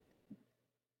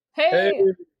Hey,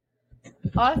 Hey,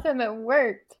 awesome, it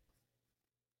worked.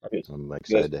 I'm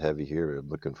excited to have you here. I'm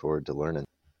looking forward to learning.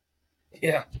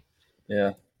 yeah.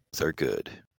 They're good.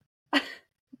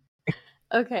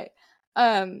 Okay.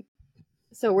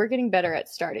 So we're getting better at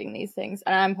starting these things,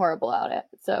 and I'm horrible at it.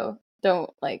 So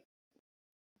don't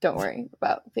worry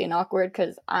about being awkward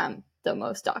because I'm the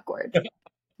most awkward.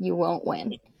 You won't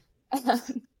win.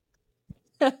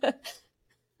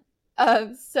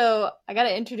 So I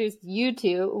gotta introduce you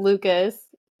two, Lucas.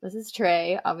 This is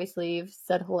Trey. Obviously, you've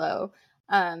said hello.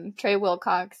 Trey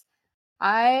Wilcox.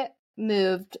 I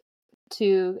moved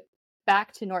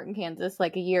back to Norton, Kansas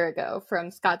like a year ago from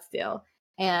Scottsdale,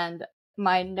 and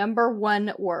my number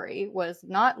one worry was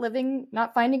not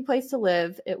finding a place to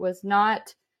live. It was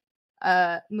not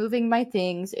moving my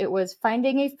things. It was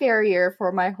finding a farrier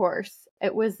for my horse.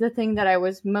 It was the thing that I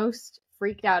was most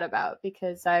freaked out about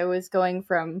because I was going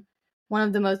from one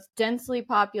of the most densely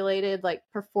populated, like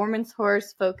performance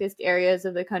horse focused areas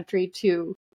of the country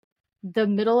to the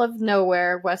middle of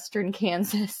nowhere, Western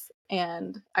Kansas,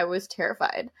 and I was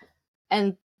terrified.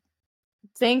 And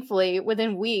thankfully,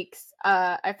 within weeks,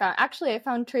 I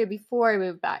found Trey before I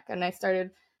moved back, and I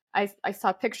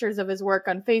saw pictures of his work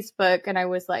on Facebook, and I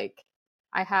was like,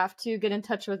 I have to get in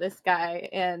touch with this guy.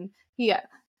 And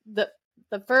the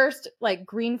first like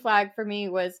green flag for me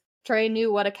was Trey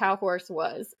knew what a cow horse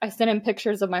was. I sent him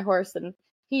pictures of my horse, and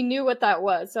he knew what that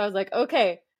was. So I was like,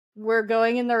 okay, we're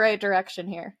going in the right direction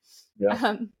here.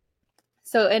 Yeah.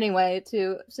 So anyway,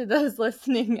 to those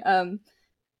listening,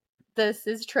 this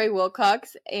is Trey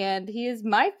Wilcox, and he is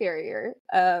my farrier,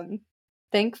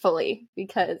 thankfully,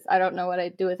 because I don't know what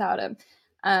I'd do without him.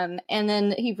 And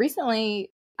then he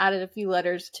recently added a few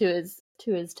letters to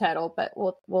his title, but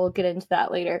we'll get into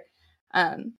that later.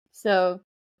 So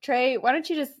Trey, why don't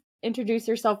you just introduce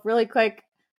yourself really quick?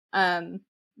 Where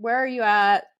are you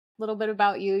at? A little bit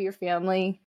about you, your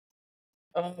family.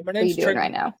 My What are name's you doing Trey.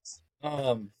 right now?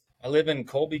 I live in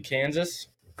Colby, Kansas,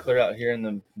 clear out here in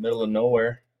the middle of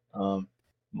nowhere.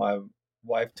 My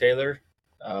wife Taylor,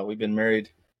 we've been married.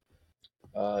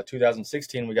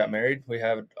 2016 we got married. We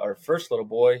have our first little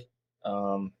boy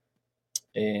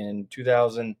in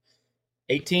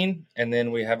 2018, and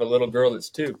then we have a little girl that's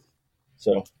 2.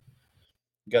 So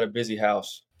we got a busy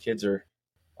house. Kids are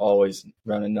always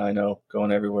running 9-0,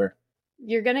 going everywhere.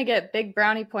 You're gonna get big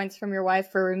brownie points from your wife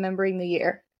for remembering the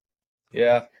year.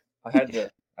 Yeah, I had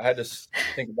to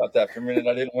think about that for a minute.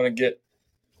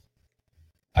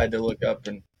 I had to look up,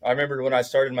 and I remember when I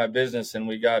started my business, and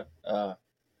we got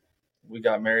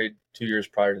married 2 years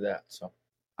prior to that. So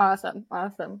Awesome.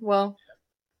 Well,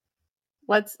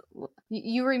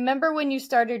 you remember when you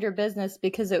started your business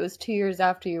because it was 2 years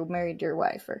after you married your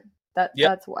wife, or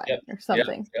that's why, or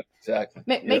something. Yep, exactly.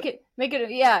 Make it.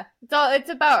 Yeah, it's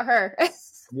about her.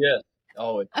 Yeah,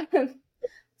 always.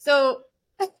 So,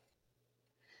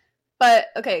 but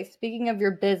okay. Speaking of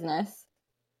your business,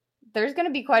 there's going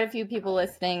to be quite a few people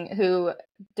listening who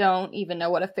don't even know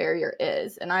what a farrier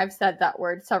is, and I've said that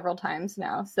word several times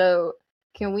now. So,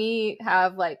 can we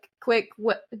have like quick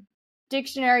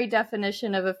dictionary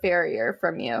definition of a farrier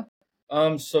from you?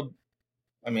 So,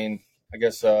 I mean, I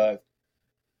guess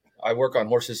I work on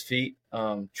horses' feet,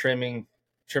 trimming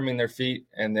their feet,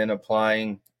 and then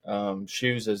applying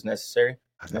shoes as necessary.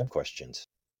 I have questions.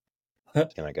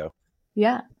 Can I go?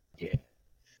 Yeah.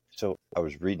 So I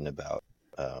was reading about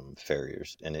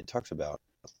farriers, and it talks about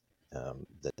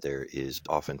that there is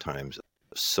oftentimes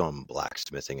some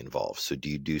blacksmithing involved. So do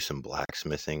you do some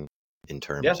blacksmithing in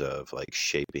terms of like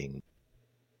shaping?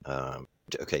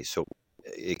 Okay, so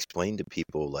explain to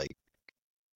people, like,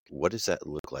 what does that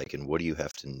look like, and what do you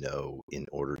have to know in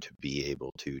order to be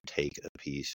able to take a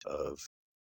piece of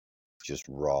just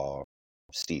raw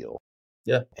steel,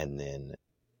 and then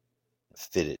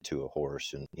fit it to a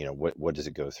horse, and what does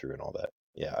it go through and all that?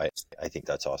 Yeah, I think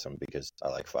that's awesome because I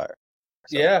like fire.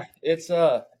 So. Yeah, it's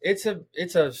a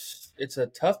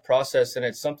tough process, and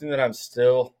it's something that I'm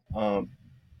still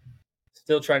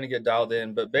trying to get dialed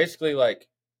in. But basically, like,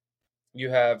 you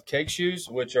have cake shoes,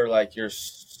 which are like your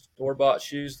store-bought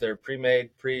shoes. They're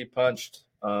pre-made, pre-punched,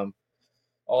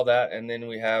 all that. And then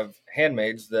we have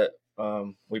handmades that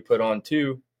we put on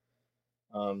too.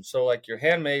 So like your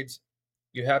handmades,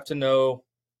 you have to know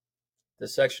the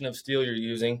section of steel you're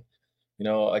using.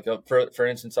 Like for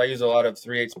instance, I use a lot of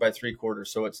 3/8 by 3/4.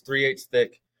 So it's 3/8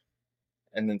 thick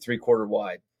and then 3/4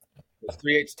 wide. It's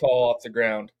 3/8 tall off the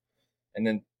ground and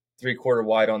then 3/4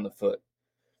 wide on the foot.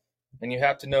 And you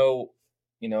have to know,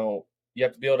 you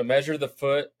have to be able to measure the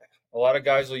foot. A lot of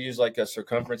guys will use like a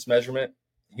circumference measurement,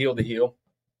 heel to heel.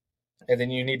 And then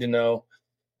you need to know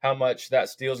how much that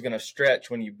steel is going to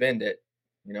stretch when you bend it.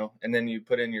 and then you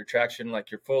put in your traction,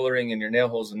 like your fullering and your nail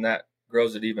holes, and that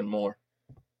grows it even more.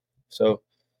 So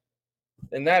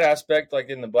in that aspect, like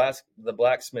in the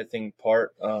blacksmithing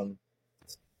part,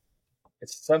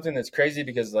 it's something that's crazy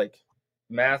because like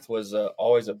math was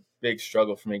always a big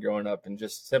struggle for me growing up, and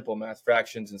just simple math,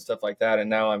 fractions and stuff like that. And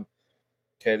now I'm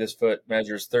okay. This foot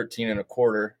measures 13 and a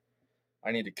quarter.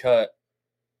 I need to cut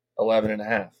 11 and a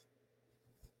half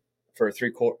for a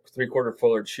three-quarter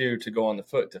fullered shoe to go on the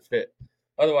foot to fit.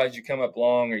 Otherwise, you come up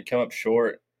long or you come up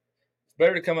short. It's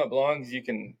better to come up long because you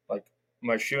can, like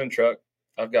my shoeing truck,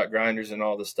 I've got grinders and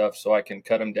all this stuff, so I can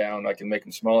cut them down. I can make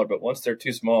them smaller. But once they're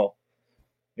too small,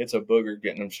 it's a booger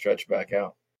getting them stretched back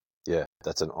out. Yeah,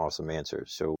 that's an awesome answer.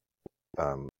 So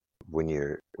when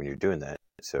you're doing that,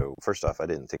 so first off, I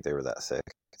didn't think they were that thick.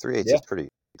 3/8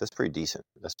 is pretty decent.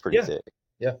 That's pretty thick.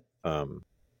 Yeah.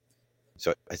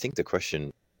 So I think the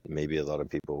question maybe a lot of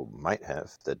people might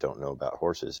have that don't know about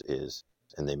horses is,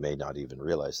 and they may not even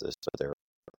realize this, but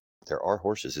there are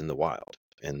horses in the wild,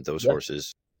 and those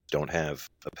horses don't have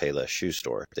a Payless shoe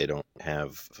store. They don't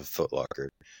have a Foot Locker.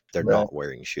 They're not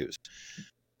wearing shoes.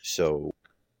 So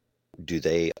do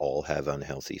they all have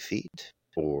unhealthy feet,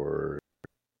 or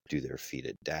do their feet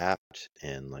adapt?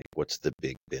 And like, what's the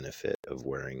big benefit of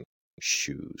wearing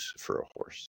shoes for a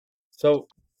horse? So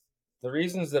the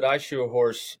reasons that I shoe a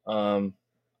horse, 2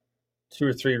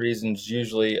 or 3 reasons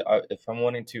usually. If I'm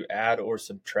wanting to add or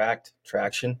subtract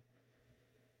traction,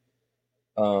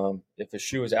 if a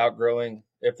shoe is outgrowing,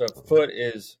 if a foot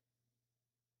is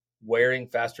wearing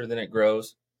faster than it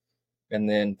grows, and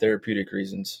then therapeutic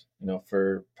reasons,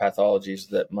 for pathologies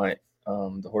that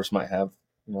the horse might have.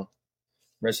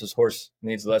 Marissa's horse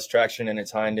needs less traction in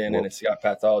its hind end, and it's got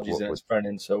pathologies in its front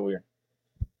end, so we're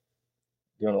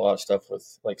doing a lot of stuff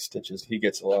with like Stitches. He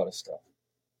gets a lot of stuff.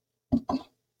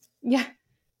 Yeah.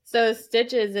 So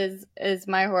Stitches is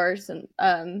my horse,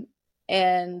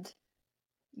 and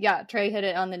yeah, Trey hit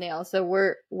it on the nail. So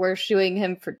we're shoeing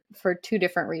him for 2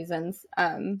 different reasons.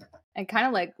 And kind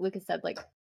of like Lucas said, like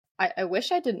I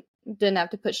wish I didn't have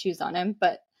to put shoes on him,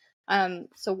 but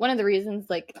so one of the reasons,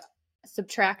 like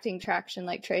subtracting traction,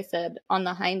 like Trey said, on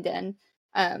the hind end,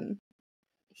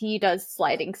 he does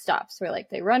sliding stops where like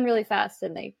they run really fast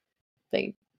and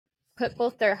they put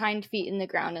both their hind feet in the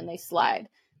ground and they slide.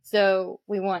 So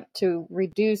we want to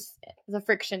reduce the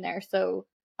friction there. So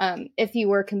if he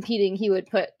were competing, he would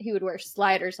wear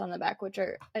sliders on the back, which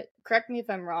are, correct me if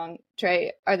I'm wrong,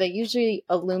 Trey, are they usually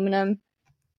aluminum?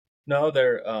 No,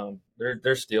 they're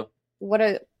steel.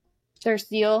 They're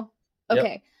steel?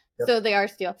 Okay. Yep. So they are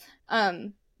steel.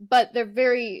 But they're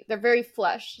very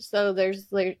flush. So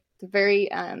there's like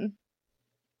very I don't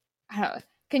know.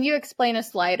 Can you explain a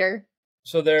slider?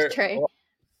 So they're Trey?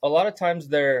 A lot of times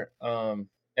they're and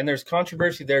there's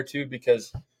controversy there too,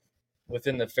 because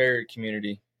within the Farrier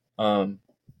community, a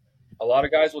lot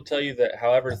of guys will tell you that,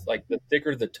 however, like the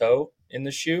thicker the toe in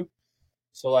the shoe,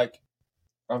 so like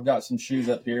I've got some shoes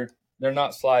up here. They're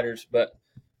not sliders, but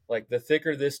like the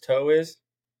thicker this toe is,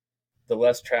 the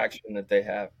less traction that they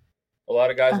have. A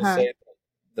lot of guys will say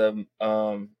the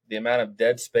amount of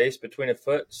dead space between a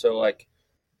foot. So like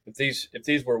if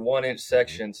these were 1-inch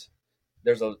sections,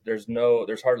 there's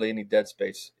hardly any dead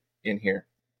space in here.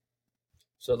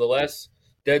 So the less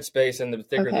dead space and the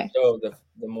thicker the toe,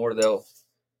 the more they'll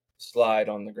slide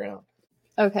on the ground.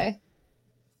 Okay.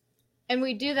 And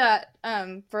we do that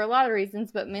for a lot of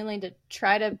reasons, but mainly to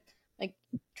try to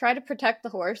protect the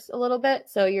horse a little bit,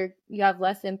 so you have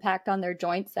less impact on their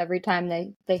joints every time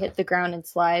they hit the ground and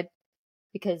slide,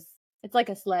 because it's like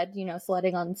a sled,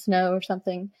 sledding on snow or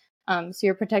something. So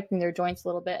you're protecting their joints a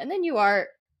little bit, and then you are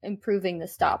improving the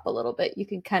stop a little bit. You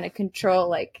can kind of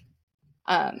control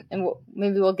and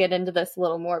maybe we'll get into this a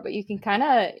little more, but you can kind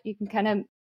of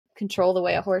control the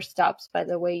way a horse stops by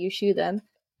the way you shoe them.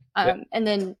 And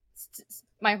then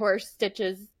my horse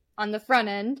Stitches on the front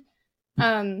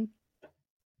end.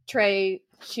 Trey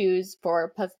shoes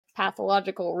for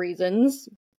pathological reasons.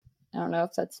 I don't know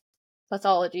if that's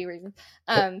pathology reasons.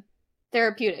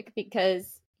 Therapeutic,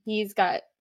 because he's got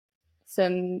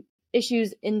some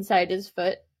issues inside his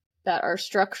foot that are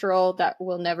structural, that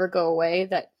will never go away,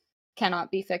 that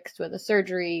cannot be fixed with a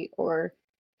surgery or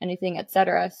anything,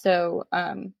 etc. So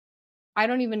I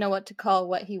don't even know what to call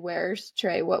what he wears.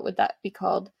 Trey, what would that be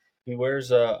called? He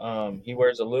wears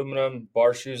aluminum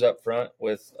bar shoes up front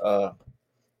with a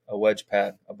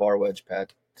bar wedge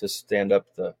pad to stand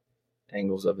up the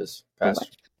angles of his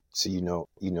pasture. So you know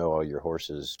all your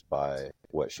horses by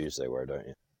what shoes they wear, don't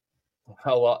you?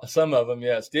 Some of them,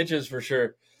 yeah. Stitches for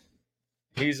sure.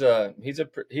 He's a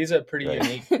pretty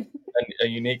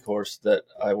unique horse that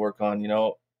I work on.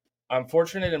 I'm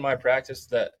fortunate in my practice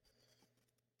that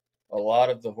a lot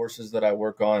of the horses that I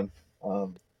work on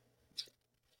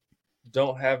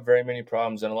don't have very many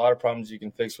problems, and a lot of problems you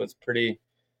can fix with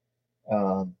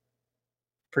um,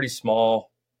 pretty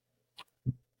small.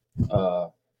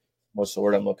 What's the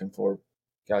word I'm looking for?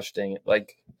 Gosh dang it!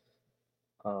 Like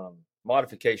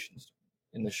modifications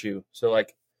in the shoe. So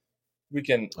like we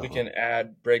can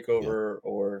add breakover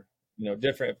or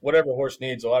different whatever horse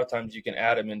needs. A lot of times you can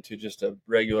add him into just a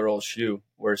regular old shoe.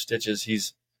 Where Stitches,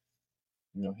 he's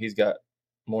got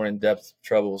more in depth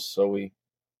troubles, so he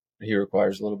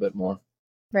requires a little bit more.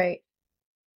 Right.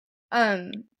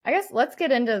 I guess let's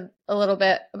get into a little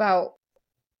bit about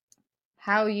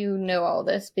how you know all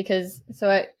this, because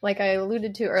like I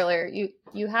alluded to earlier,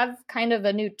 you have kind of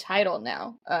a new title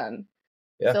now.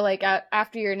 Yeah. So like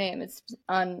after your name, it's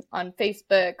on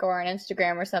Facebook or on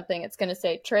Instagram or something, it's going to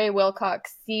say Trey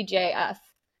Wilcox CJF.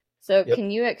 So Yep.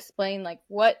 Can you explain like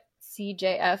what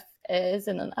CJF is,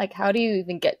 and then like how do you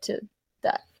even get to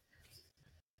that?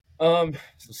 So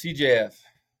CJF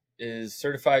is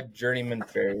Certified Journeyman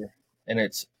Farrier, and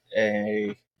it's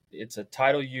a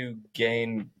title you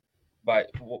gain by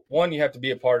one. You have to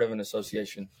be a part of an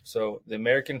association. So the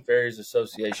American Farriers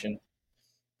Association,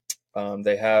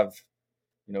 they have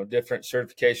different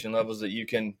certification levels that you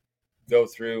can go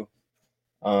through,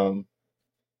 and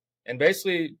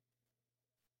basically,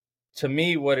 to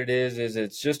me, what it is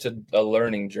it's just a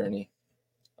learning journey.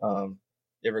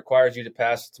 It requires you to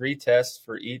pass 3 tests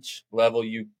for each level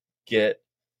you get.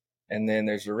 And then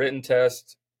there's a written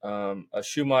test, a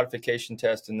shoe modification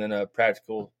test, and then a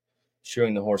practical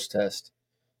shoeing the horse test.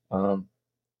 And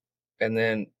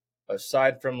then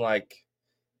aside from like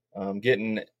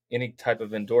getting any type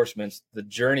of endorsements, the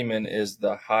Journeyman is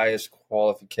the highest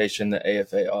qualification the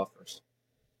AFA offers.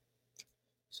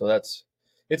 So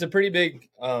it's a pretty big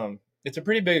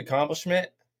accomplishment.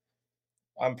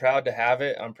 I'm proud to have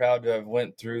it. I'm proud to have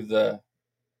went through the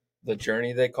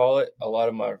journey, they call it. A lot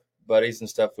of my buddies and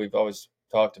stuff, we've always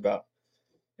talked about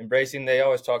they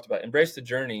always talked about embrace the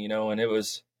journey, and it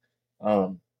was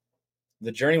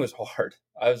the journey was hard.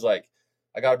 I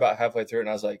got about halfway through it and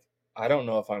I was like, I don't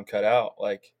know if I'm cut out.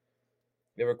 Like,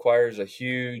 it requires a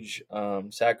huge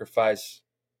sacrifice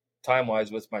time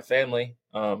wise with my family,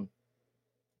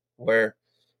 where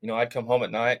I'd come home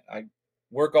at night, I'd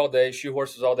work all day, shoe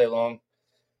horses all day long.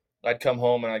 I'd come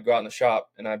home and I'd go out in the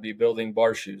shop and I'd be building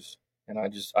bar shoes. And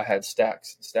I had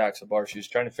stacks and stacks of bar shoes,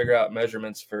 trying to figure out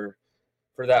measurements for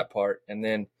that part. And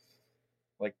then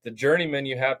like the Journeyman,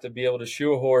 you have to be able to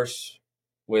shoe a horse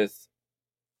with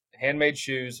handmade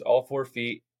shoes, all 4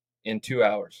 feet, in 2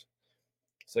 hours.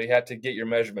 So you have to get your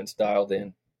measurements dialed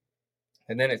in.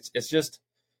 And then it's just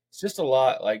a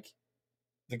lot. Like,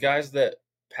 the guys that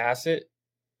pass it,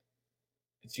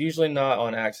 it's usually not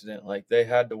on accident. Like, they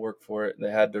had to work for it.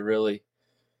 They had to really,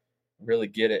 really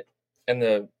get it. And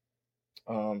the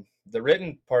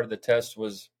written part of the test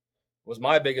was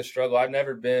my biggest struggle. I've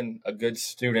never been a good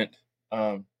student.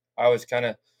 I was kind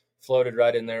of floated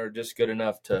right in there, just good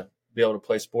enough to be able to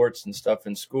play sports and stuff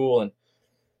in school. And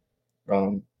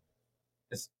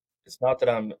it's not that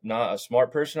I'm not a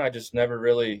smart person. I just never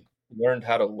really learned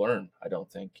how to learn, I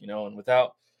don't think, and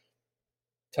without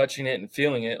touching it and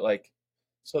feeling it. Like,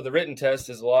 so the written test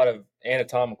is a lot of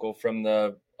anatomical, from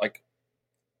the, like,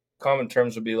 common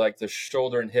terms would be like the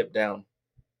shoulder and hip down.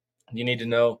 You need to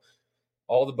know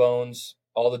all the bones,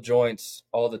 all the joints,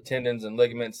 all the tendons and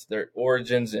ligaments, their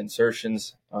origins,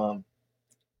 insertions, the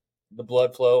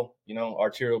blood flow,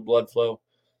 arterial blood flow.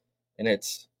 And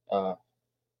it's that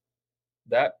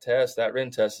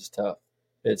written test is tough.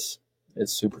 It's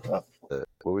super tough.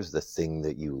 What was the thing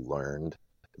that you learned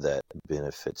that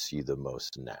benefits you the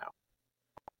most now?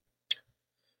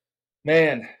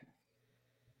 Man,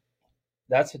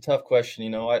 that's a tough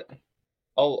question. A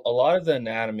lot of the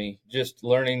anatomy, just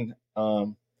learning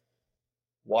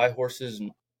why horses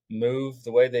move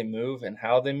the way they move and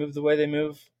how they move the way they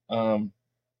move. But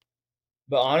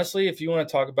honestly, if you want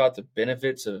to talk about the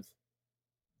benefits of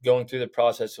going through the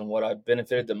process and what I've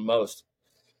benefited the most,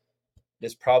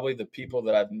 is probably the people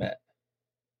that I've met.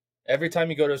 Every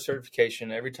time you go to a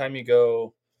certification, every time you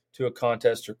go to a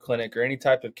contest or clinic or any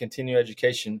type of continuing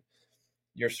education,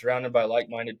 you're surrounded by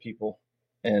like-minded people.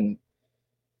 And,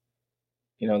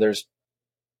 there's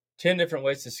 10 different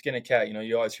ways to skin a cat.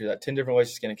 You always hear that, 10 different ways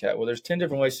to skin a cat. Well, there's 10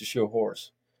 different ways to shoe a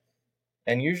horse.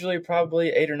 And usually probably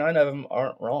 8 or 9 of them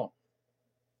aren't wrong.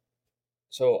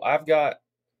 So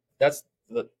that's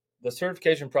the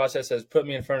certification process has put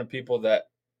me in front of people that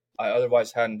I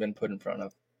otherwise hadn't been put in front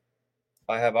of.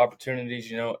 I have opportunities,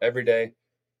 every day.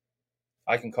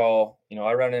 I can call,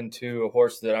 I run into a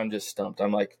horse that I'm just stumped.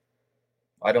 I'm like,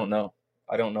 I don't know.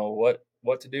 I don't know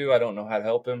what to do. I don't know how to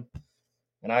help him.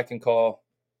 and I can call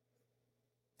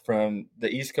from the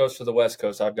East Coast to the West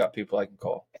Coast. I've got people I can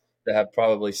call that have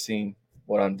probably seen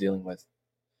what I'm dealing with.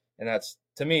 And that's,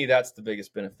 to me, that's the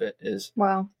biggest benefit is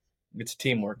Wow. it's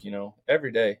teamwork,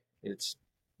 every day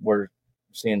we're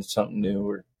seeing something new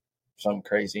or something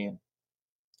crazy. And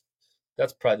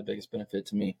that's probably the biggest benefit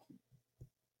to me.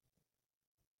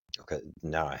 Okay,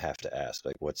 now I have to ask,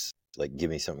 give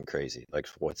me something crazy. Like,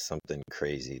 what's something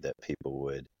crazy that people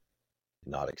would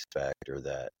not expect, or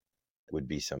that would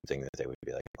be something that they would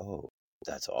be like, oh,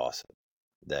 that's awesome,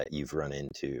 that you've run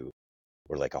into,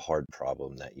 or like a hard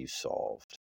problem that you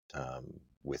solved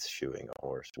with shoeing a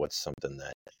horse? What's something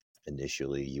that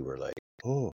initially you were like,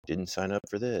 oh, didn't sign up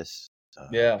for this,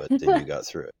 Yeah. but then you got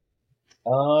through it?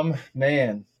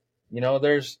 Man,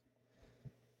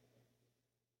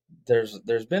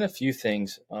 there's been a few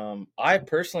things. I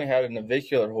personally had a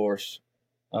navicular horse.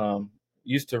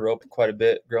 Used to rope quite a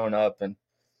bit growing up, and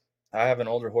I have an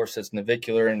older horse that's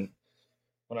navicular. And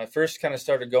when I first kind of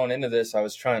started going into this, I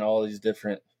was trying all these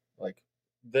different, like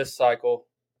this cycle,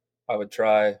 I would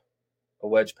try a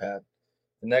wedge pad.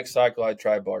 The next cycle, I'd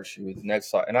try bar shoe. The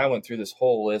next cycle, and I went through this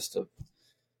whole list of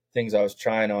things I was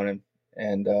trying on him,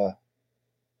 and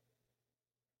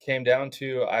came down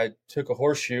to I took a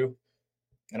horseshoe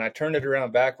and I turned it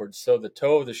around backwards, so the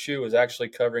toe of the shoe was actually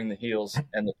covering the heels,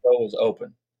 and the toe was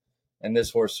open. And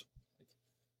this horse,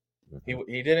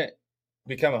 he didn't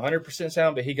become 100%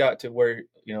 sound, but he got to where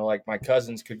like my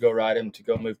cousins could go ride him to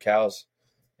go move cows,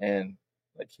 and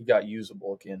like he got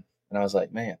usable again. And I was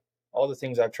like, man, all the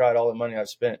things I've tried, all the money I've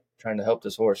spent trying to help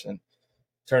this horse, and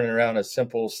turning around a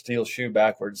simple steel shoe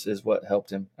backwards is what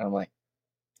helped him. And I'm like,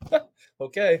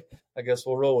 okay, I guess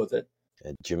we'll roll with it.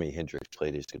 And Jimi Hendrix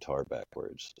played his guitar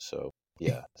backwards, so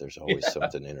yeah, there's always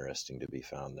something interesting to be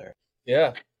found there.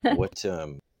 Yeah. What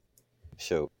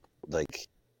so like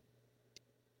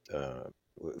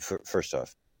first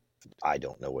off, I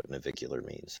don't know what navicular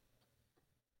means.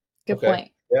 Good point.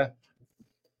 Yeah.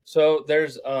 So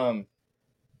there's some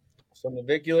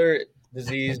navicular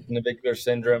disease, navicular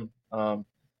syndrome.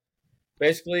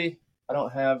 Basically,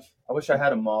 I wish I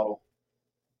had a model.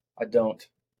 I don't.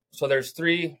 So there's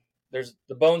the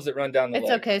bones that run down the leg.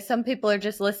 It's okay. Some people are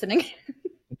just listening.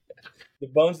 The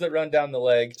bones that run down the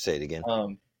leg. Say it again.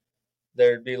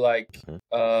 There'd be like,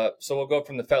 so we'll go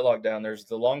from the fetlock down. There's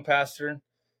the long pastern,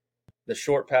 the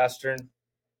short pastern,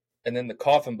 and then the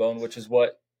coffin bone, which is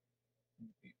what,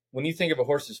 when you think of a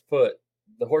horse's foot,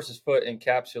 the horse's foot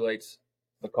encapsulates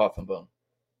the coffin bone.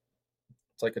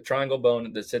 It's like a triangle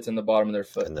bone that sits in the bottom of their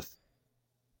foot. And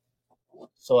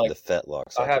so like the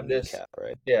fetlock's I like have a this, kneecap,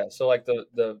 right? Yeah. So like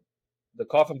the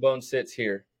coffin bone sits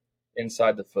here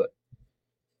inside the foot.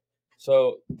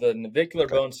 So the navicular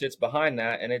bone sits behind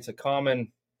that, and it's a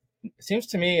common, it seems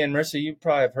to me, and Marissa, you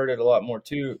probably have heard it a lot more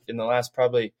too in the last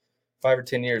probably 5 or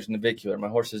 10 years, navicular. My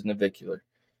horse is navicular.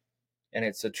 And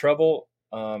it's a trouble.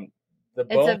 The bone,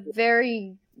 it's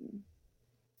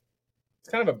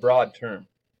kind of a broad term,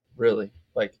 really.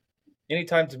 Like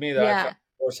anytime to me that a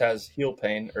horse has heel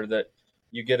pain, or that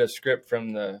you get a script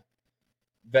from the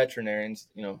veterinarians,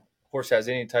 horse has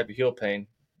any type of heel pain,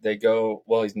 they go,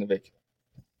 well, he's navicular.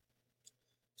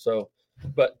 So,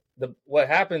 but what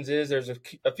happens is there's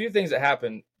a few things that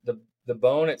happen. The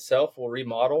bone itself will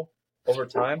remodel over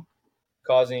time,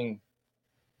 causing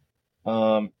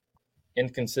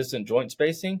inconsistent joint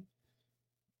spacing.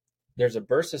 There's a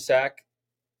bursa sac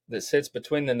that sits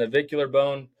between the navicular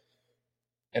bone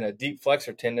and a deep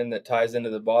flexor tendon that ties into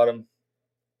the bottom.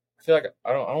 I feel like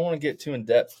I don't want to get too in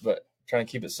depth, but I'm trying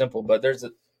to keep it simple. But there's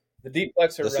the deep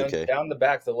flexor runs down the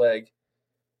back of the leg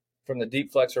from the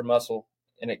deep flexor muscle,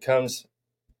 and it comes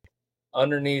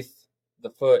underneath the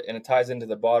foot, and it ties into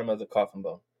the bottom of the coffin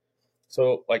bone.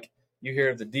 So like you hear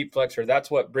of the deep flexor,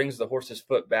 that's what brings the horse's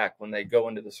foot back when they go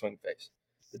into the swing phase.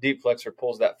 The deep flexor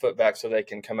pulls that foot back so they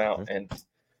can come out.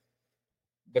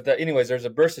 Anyways, there's a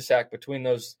bursa sac between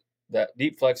that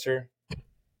deep flexor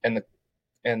and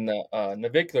the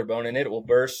navicular bone, and it will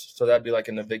burst. So that'd be like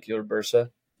a navicular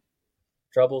bursa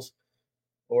troubles.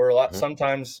 Or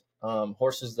sometimes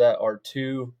horses that are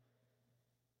too,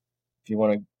 if you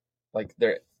want to, like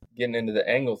they're getting into the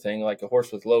angle thing, like a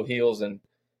horse with low heels and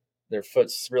their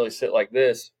foot really sit like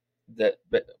this, but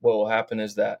what will happen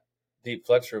is that deep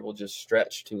flexor will just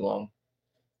stretch too long.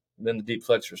 And then the deep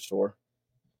flexor sore,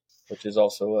 which is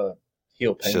also a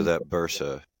heel pain. So that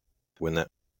bursa, when that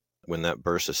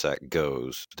bursa sac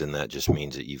goes, then that just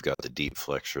means that you've got the deep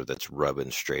flexor that's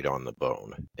rubbing straight on the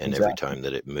bone. And every time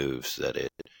that it moves, that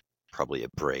it probably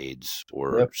abrades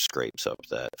or scrapes up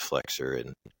that flexor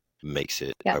and makes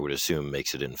it, I would assume,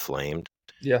 makes it inflamed.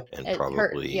 Yeah. And it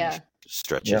probably hurt,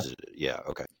 stretches it. Yeah.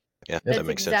 Okay. Yeah, That's that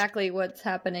makes exactly what's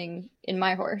happening in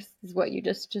my horse, is what you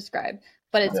just described.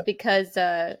 But it's Yeah.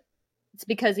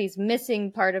 because he's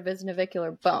missing part of his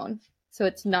navicular bone, so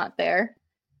it's not there.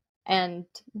 And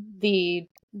the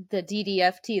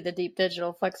DDFT, the deep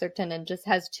digital flexor tendon, just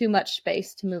has too much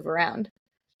space to move around.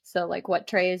 So like what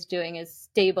Trey is doing is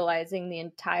stabilizing the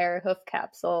entire hoof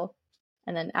capsule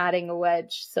and then adding a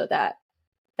wedge so that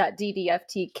that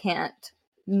DDFT can't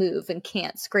move and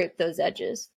can't scrape those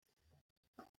edges.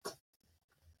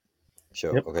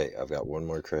 So, Yep. okay, I've got one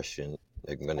more question.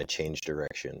 I'm going to change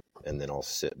direction and then I'll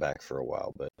sit back for a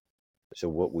while. But so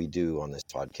what we do on this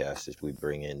podcast is we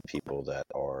bring in people that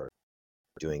are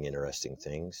doing interesting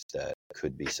things that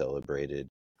could be celebrated.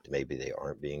 Maybe they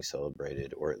aren't being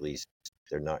celebrated, or at least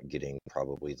they're not getting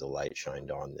probably the light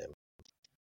shined on them.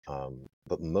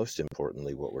 But most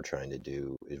importantly, what we're trying to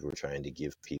do is we're trying to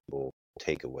give people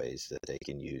takeaways that they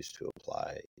can use to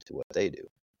apply to what they do.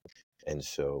 And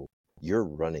so you're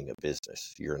running a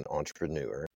business. You're an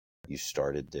entrepreneur. You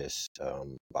started this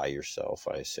by yourself,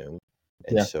 I assume.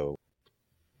 And Yeah. so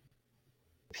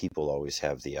people always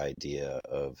have the idea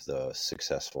of the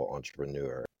successful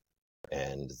entrepreneur,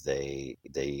 and they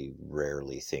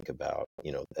rarely think about,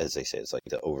 as they say, it's like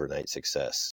the overnight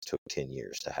success took 10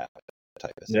 years to happen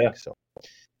type of thing. Yeah. So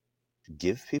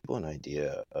give people an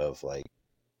idea of like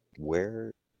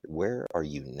where are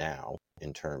you now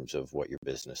in terms of what your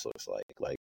business looks like,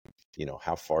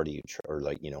 how far do you or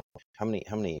how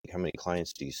many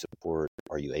clients do you support?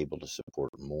 Are you able to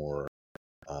support more?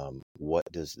 What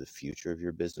does the future of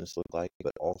your business look like?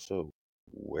 But also,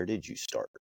 where did you start?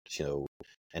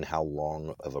 And how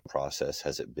long of a process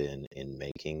has it been in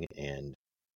making? And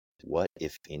what,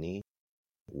 if any,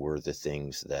 were the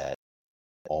things that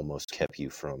almost kept you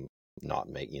from not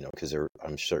making, because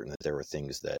I'm certain that there were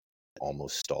things that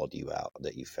almost stalled you out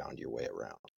that you found your way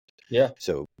around. Yeah.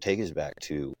 So take us back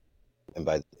to,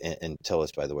 and tell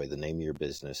us, by the way, the name of your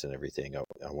business and everything.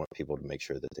 I want people to make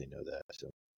sure that they know that. So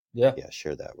Yeah.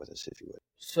 share that with us if you would.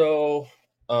 So,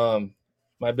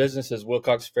 my business is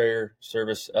Wilcox Farrier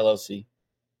Service LLC,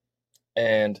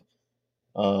 and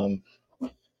when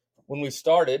we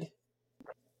started,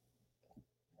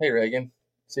 hey Reagan,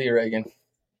 see you Reagan.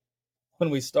 When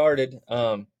we started,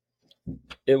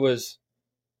 it was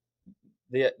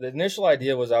the initial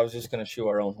idea was I was just going to shoe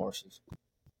our own horses,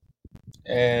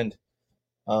 and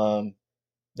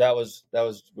that was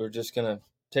we were just going to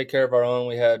take care of our own.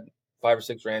 We had 5 or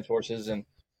 6 ranch horses, and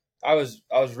I was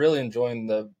really enjoying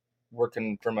the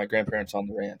working for my grandparents on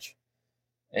the ranch.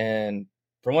 And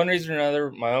for one reason or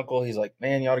another, my uncle, he's like,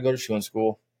 man, you ought to go to shoeing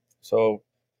school. So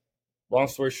long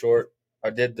story short,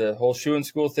 I did the whole shoeing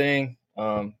school thing.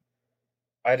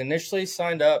 I'd initially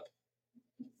signed up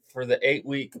for the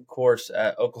 8-week course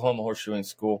at Oklahoma Horseshoeing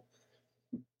School.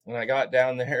 And I got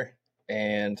down there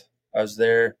and I was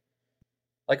there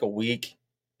like a week.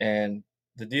 And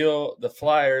the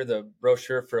flyer, the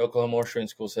brochure for Oklahoma Horseshoeing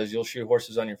School says you'll shoe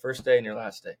horses on your first day and your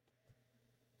last day.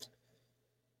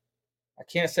 I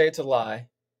can't say it's a lie,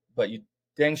 but you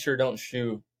dang sure don't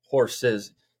shoe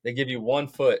horses. They give you 1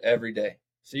 foot every day.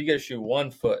 So you get to shoe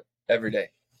 1 foot every day.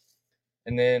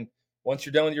 And then once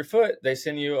you're done with your foot, they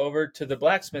send you over to the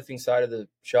blacksmithing side of the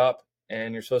shop,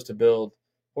 and you're supposed to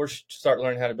start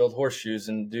learning how to build horseshoes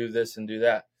and do this and do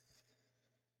that.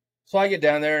 So I get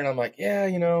down there and I'm like,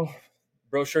 yeah,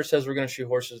 brochure says we're going to shoe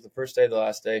horses the first day, the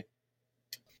last day.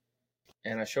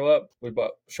 And I show up.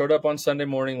 Showed up on Sunday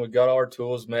morning. We got all our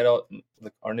tools, met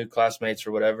our new classmates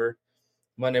or whatever.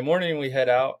 Monday morning, we head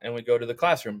out and we go to the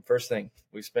classroom. First thing,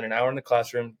 we spend an hour in the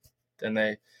classroom, and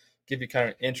they give you kind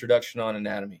of introduction on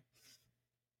anatomy.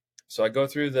 So I go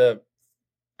through the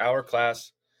hour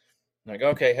class, and I go,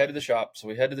 okay, head to the shop. So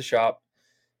we head to the shop,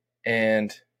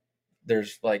 and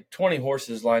there's like 20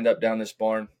 horses lined up down this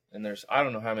barn, and I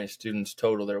don't know how many students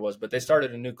total there was, but they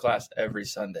started a new class every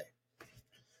Sunday.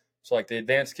 So like the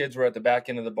advanced kids were at the back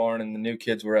end of the barn, and the new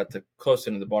kids were at the close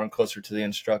end of the barn, closer to the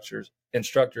instructors.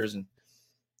 And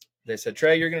they said,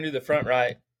 Trey, you're going to do the front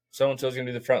right. So-and-so's going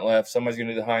to do the front left. Somebody's going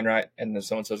to do the hind right. And then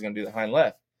so-and-so's going to do the hind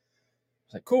left. I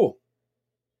was like, cool.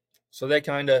 So they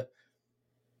kind of,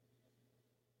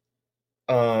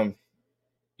 our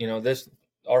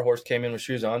horse came in with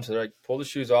shoes on. So they're like, pull the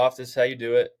shoes off. This is how you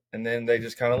do it. And then they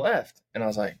just kind of left. And I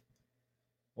was like,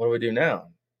 what do we do now?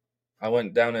 I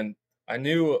went down and I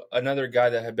knew another guy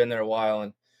that had been there a while.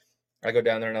 And I go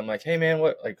down there and I'm like, hey man,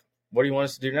 what do you want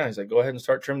us to do now? He's like, go ahead and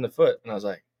start trimming the foot. And I was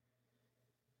like,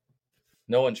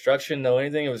 no instruction, no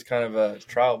anything. It was kind of a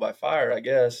trial by fire, I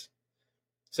guess.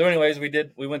 So anyways,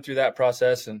 we went through that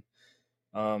process, and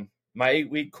my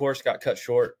 8-week course got cut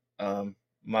short.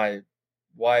 My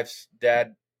wife's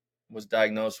dad was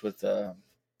diagnosed with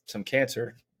some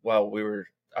cancer while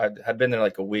I had been there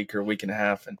like a week or a week and a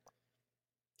half. And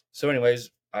so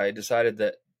anyways, I decided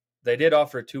that they did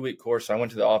offer a 2-week course. So I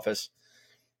went to the office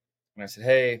and I said,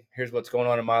 hey, here's what's going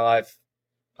on in my life.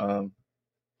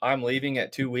 I'm leaving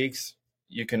at 2 weeks.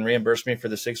 You can reimburse me for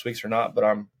the 6 weeks or not, but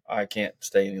I can't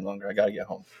stay any longer. I got to get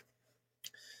home.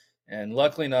 And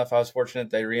luckily enough, I was fortunate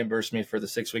they reimbursed me for the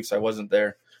 6 weeks I wasn't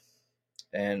there.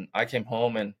 And I came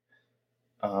home, and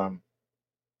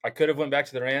I could have went back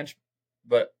to the ranch,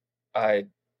 but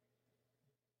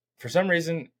for some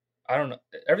reason, I don't know,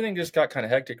 everything just got kind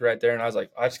of hectic right there. And I was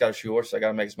like, I just got to shoe horses. I got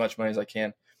to make as much money as I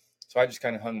can. So I just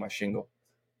kind of hung my shingle,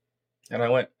 and I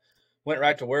went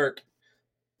right to work.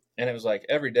 And it was like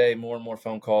every day, more and more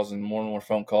phone calls and more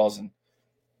phone calls. And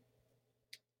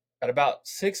at about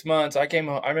 6 months, I came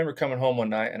home. I remember coming home one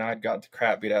night, and I'd got the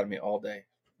crap beat out of me all day.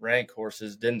 Rank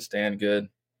horses, didn't stand good.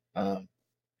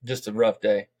 Just a rough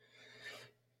day.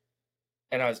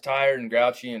 And I was tired and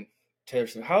grouchy. And Taylor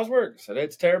said, how's work? I said,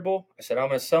 it's terrible. I said, I'm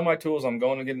going to sell my tools. I'm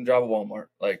going to get a job at Walmart.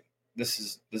 Like,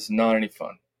 this is not any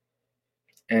fun.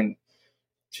 And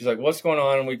she's like, what's going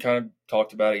on? And we kind of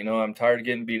talked about it. I'm tired of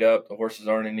getting beat up. The horses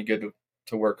aren't any good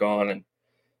to work on,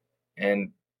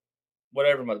 and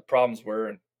whatever my problems were.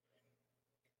 And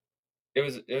it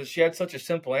was she had such a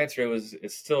simple answer.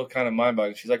 It's still kind of mind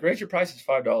boggling. She's like, raise your prices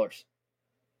 $5.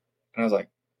 And I was like,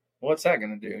 what's that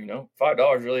going to do?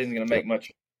 $5 really isn't going to make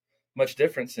much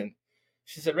difference. And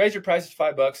she said, raise your prices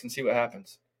 $5 and see what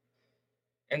happens.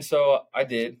 And so I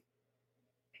did.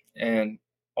 And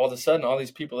all of a sudden, all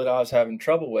these people that I was having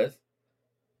trouble with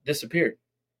disappeared.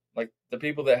 Like the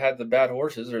people that had the bad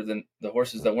horses, or the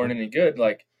horses that weren't any good,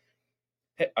 like,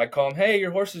 hey, I call them, hey,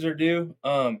 your horses are due.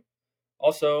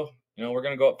 Also, we're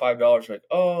going to go up $5. Like,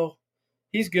 oh,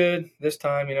 he's good this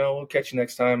time. We'll catch you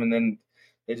next time. And then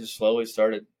they just slowly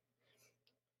started.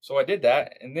 So I did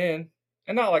that. And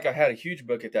not like I had a huge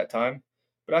book at that time,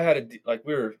 but I had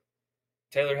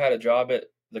Taylor had a job at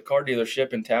the car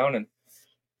dealership in town, and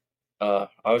I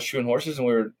was shoeing horses, and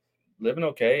we were living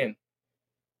okay.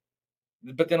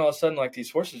 But then all of a sudden, like,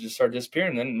 these horses just started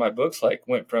disappearing. And then my books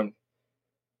went from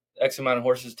X amount of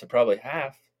horses to probably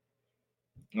half.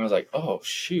 And I was like, oh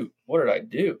shoot, what did I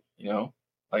do?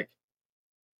 Like,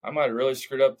 I might have really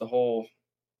screwed up the whole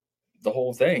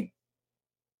thing.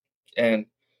 And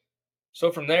so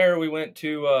from there we went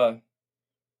to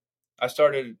I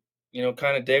started,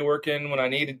 kind of day working when I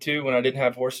needed to, when I didn't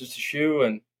have horses to shoe,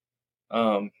 and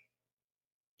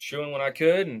shoeing when I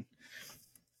could. And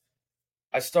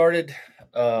I started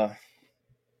trying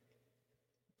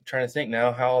to think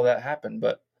now how all that happened,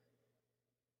 but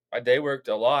I day worked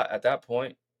a lot at that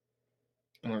point.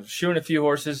 I was shoeing a few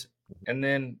horses, and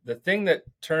then the thing that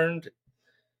turned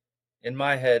in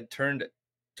my head, turned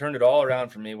it all around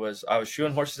for me, was I was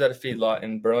shoeing horses at a feedlot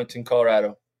in Burlington,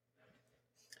 Colorado.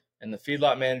 And the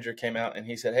feedlot manager came out and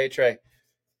he said, hey, Trey,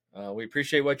 we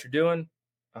appreciate what you're doing.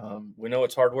 We know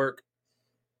it's hard work.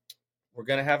 We're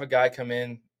going to have a guy come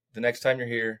in the next time you're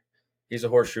here. He's a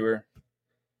horseshoer,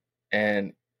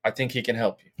 and I think he can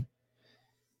help you.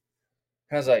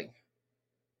 And I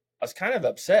was kind of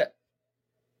upset.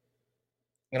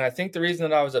 And I think the reason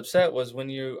that I was upset was when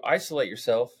you isolate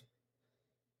yourself,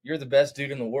 you're the best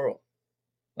dude in the world.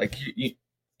 Like,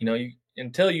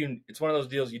 it's one of those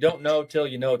deals, you don't know till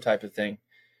you know type of thing.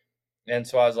 And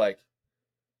so I was like,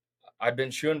 I'd been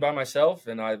shoeing by myself,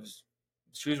 and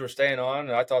shoes were staying on,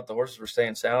 and I thought the horses were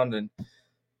staying sound. And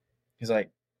he's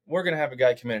like, we're going to have a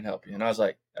guy come in and help you. And I was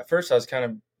like, at first I was kind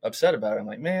of upset about it. I'm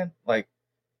like, man, like,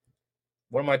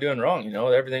 what am I doing wrong?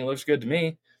 Everything looks good to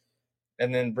me.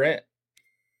 And then Brent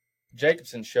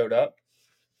Jacobson showed up,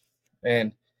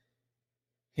 and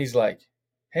he's like,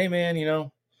 hey man,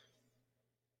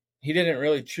 he didn't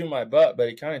really chew my butt, but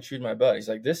he kind of chewed my butt. He's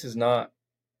like, this is not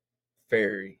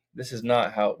Farrier. This is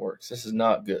not how it works. This is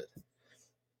not good.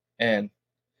 And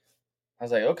I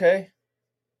was like, okay,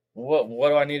 what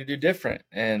do I need to do different?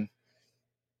 And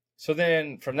so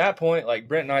then from that point, like,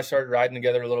 Brent and I started riding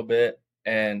together a little bit.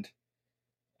 And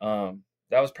that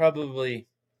was probably,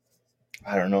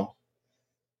 I don't know,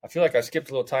 I feel like I skipped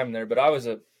a little time in there, but I was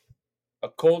a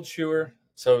cold shoer.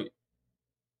 So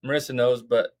Marissa knows,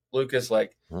 but Lucas,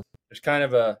 like, there's kind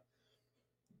of a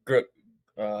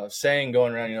saying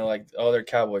going around, like, oh, they're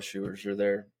cowboy shoers, or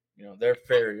they're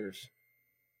farriers.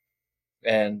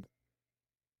 And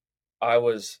I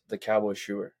was the cowboy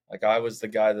shoer. Like, I was the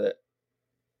guy that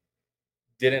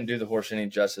didn't do the horse any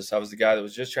justice. I was the guy that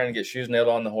was just trying to get shoes nailed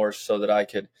on the horse so that I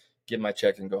could get my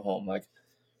check and go home. Like,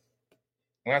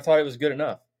 and I thought it was good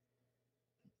enough.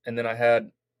 And then I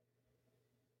had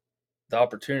the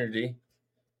opportunity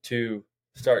to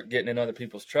start getting in other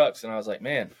people's trucks, and I was like,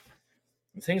 man,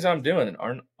 the things I'm doing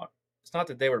aren't, it's not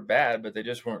that they were bad, but they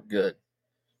just weren't good.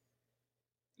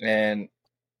 And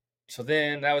so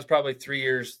then that was probably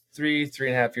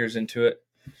 3.5 years into it.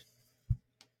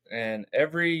 And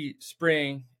every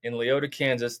spring in Leota,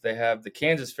 Kansas, they have the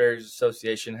Kansas Farriers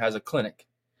Association has a clinic.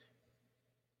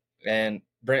 And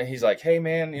Brent, he's like, hey,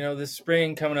 man, this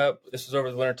spring coming up, this was over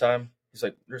the winter time. He's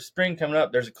like, there's spring coming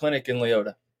up. There's a clinic in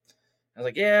Leota. I was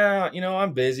like, yeah,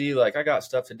 I'm busy. Like, I got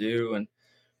stuff to do. And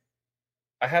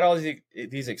I had all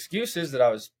these excuses that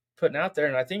I was putting out there.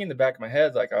 And I think in the back of my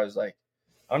head, like, I was like,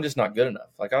 I'm just not good enough.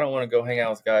 Like, I don't want to go hang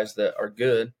out with guys that are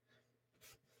good.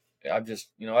 I'm just,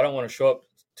 I don't want to show up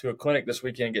to a clinic this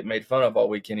weekend and get made fun of all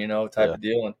weekend, type of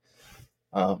deal. And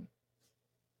I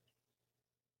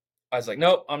was like,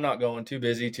 nope, I'm not going. Too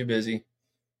busy.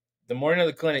 The morning of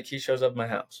the clinic, he shows up at my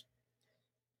house.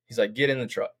 He's like, get in the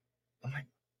truck. I'm like,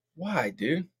 why,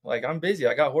 dude? Like, I'm busy.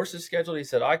 I got horses scheduled. He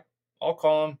said, I'll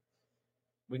call him.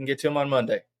 We can get to him on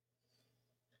Monday.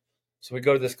 So we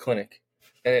go to this clinic.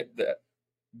 And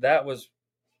that was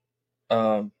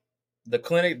the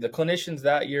clinicians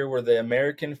that year were the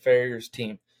American Farriers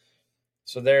team.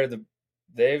 So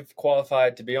they've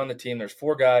qualified to be on the team. There's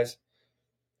 4 guys,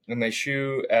 and they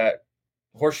shoe at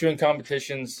horseshoeing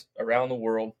competitions around the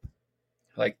world,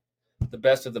 like the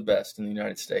best of the best in the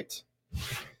United States.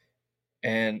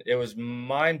 And it was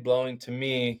mind-blowing to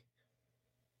me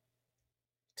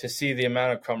to see the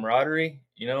amount of camaraderie,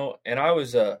 and I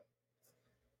was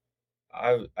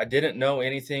I didn't know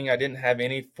anything. I didn't have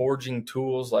any forging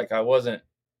tools. Like, I wasn't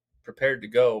prepared to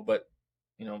go, but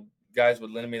guys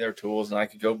would lend me their tools and I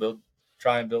could go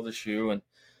try and build a shoe. And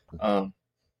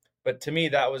but to me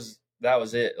that was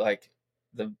it. Like,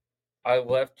 I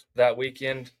left that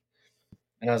weekend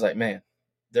and I was like, man,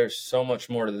 there's so much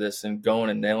more to this than going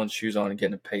and nailing shoes on and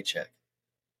getting a paycheck.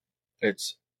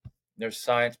 There's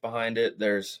science behind it.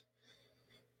 There's,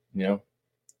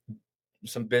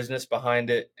 some business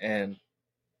behind it. And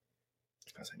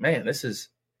I was like, man, this is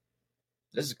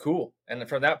cool. And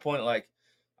from that point, like,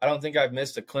 I don't think I've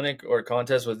missed a clinic or a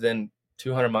contest within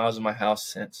 200 miles of my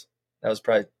house since. That was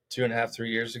probably 2.5, 3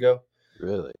 years ago.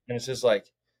 Really? And it's just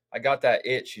like, I got that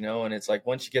itch, and it's like,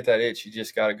 once you get that itch, you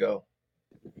just got to go.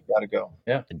 You got to go.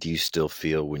 Yeah. And do you still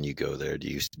feel when you go there, do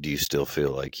you still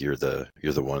feel like you're the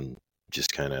one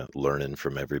just kind of learning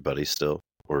from everybody still,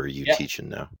 or are you teaching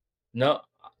now? No,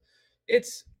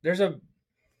 there's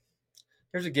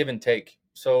a give and take.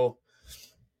 So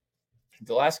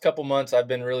the last couple months I've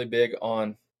been really big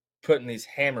on putting these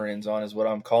hammer-ins on, is what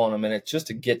I'm calling them. And it's just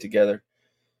a get together.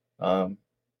 The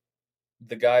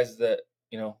guys that,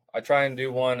 I try and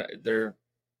do one, they're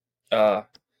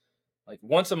like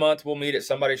once a month we'll meet at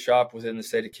somebody's shop within the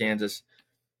state of Kansas.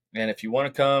 And if you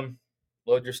want to come,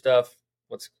 load your stuff,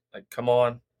 let's come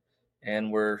on.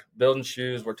 And we're building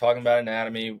shoes. We're talking about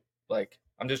anatomy. Like,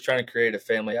 I'm just trying to create a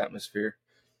family atmosphere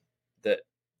that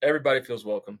everybody feels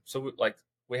welcome. So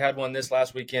we had one this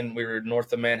last weekend. We were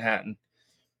north of Manhattan,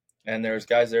 and there's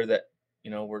guys there that,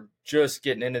 were just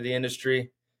getting into the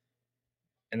industry,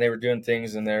 and they were doing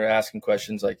things and they were asking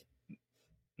questions, and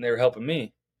they were helping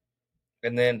me.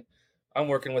 And then I'm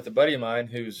working with a buddy of mine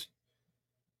who's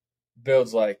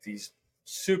builds like these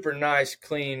super nice,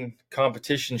 clean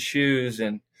competition shoes,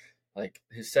 and like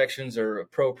his sections are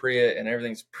appropriate and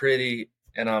everything's pretty.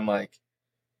 And I'm like,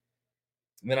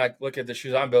 then I look at the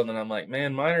shoes I'm building and I'm like,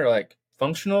 man, mine are like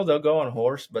functional. They'll go on a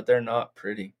horse, but they're not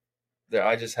pretty.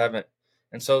 I just haven't.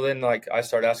 And so then I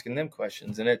start asking them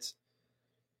questions, and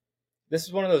this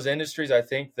is one of those industries, I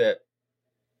think, that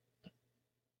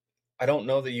I don't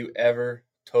know that you ever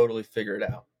totally figure it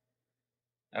out.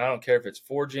 And I don't care if it's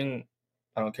forging.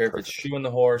 I don't care if it's shoeing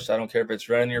the horse. I don't care if it's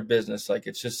running your business. Like,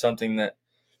 it's just something that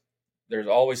there's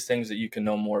always things that you can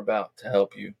know more about to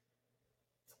help you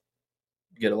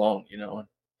get along,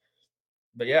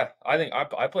 But yeah, I think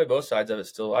I play both sides of it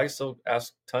still. I still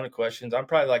ask a ton of questions. I'm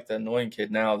probably like the annoying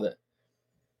kid now that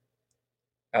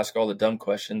ask all the dumb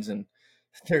questions. And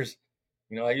there's,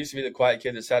 I used to be the quiet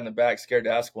kid that sat in the back scared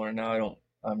to ask one, and now I don't.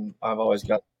 I've always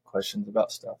got questions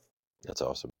about stuff. That's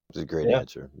awesome. It's a great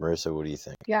answer. Marissa, what do you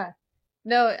think? Yeah.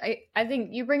 No, I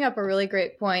think you bring up a really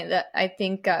great point that I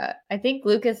think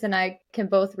Lucas and I can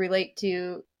both relate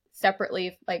to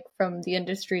separately, like from the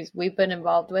industries we've been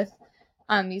involved with.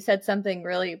 You said something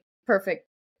really perfect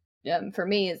for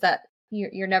me, is that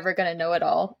you're never going to know it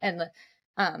all. And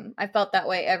I felt that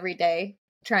way every day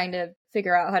trying to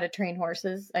figure out how to train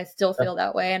horses. I still feel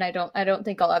that way, and I don't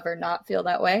think I'll ever not feel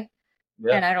that way.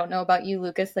 Yeah. And I don't know about you,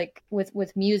 Lucas, like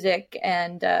with music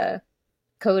and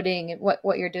coding and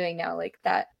what you're doing now, like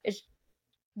that is,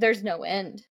 there's no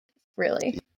end,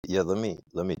 really. Yeah, let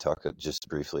me talk just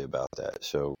briefly about that.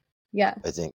 So Yeah.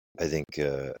 I think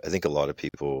a lot of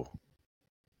people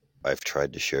I've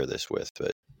tried to share this with,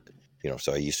 but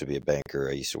so I used to be a banker.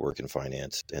 I used to work in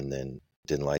finance, and then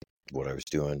didn't like what I was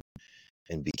doing,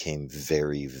 and became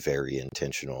very, very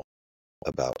intentional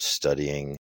about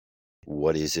studying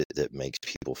what is it that makes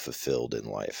people fulfilled in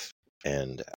life,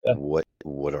 and Yeah.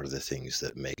 what are the things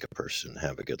that make a person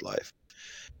have a good life.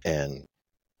 And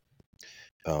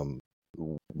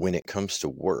when it comes to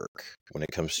work, when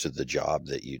it comes to the job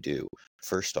that you do,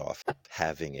 first off,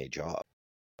 having a job.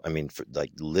 I mean,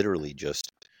 literally just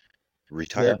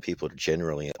retired people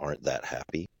generally aren't that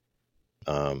happy.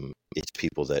 It's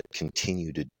people that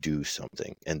continue to do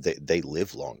something, and they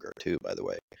live longer too, by the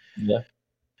way. Yeah.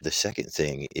 The second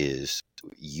thing is,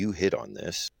 you hit on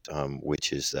this,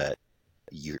 which is that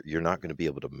you're not going to be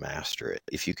able to master it.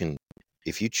 If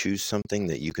you choose something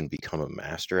that you can become a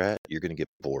master at, you're going to get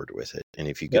bored with it. And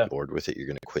if you get bored with it, you're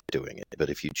going to quit doing it. But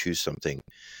if you choose something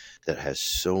that has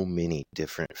so many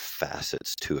different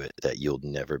facets to it that you'll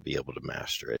never be able to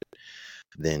master it,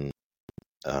 then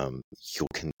you'll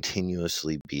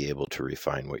continuously be able to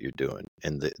refine what you're doing.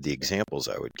 And the examples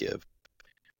I would give,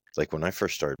 like when I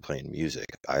first started playing music,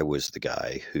 I was the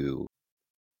guy who,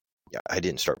 I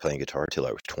didn't start playing guitar till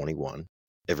I was 21.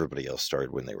 Everybody else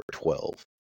started when they were 12.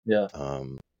 Yeah.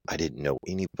 I didn't know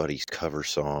anybody's cover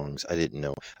songs. I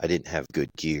didn't have good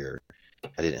gear.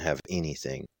 I didn't have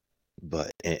anything.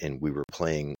 But, and we were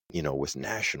playing, with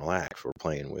national acts. We're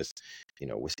playing with,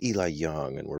 with Eli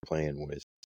Young, and we're playing with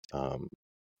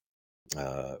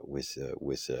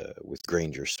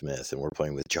Granger Smith, and we're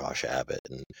playing with Josh Abbott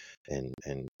and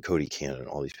Cody Cannon,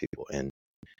 all these people. And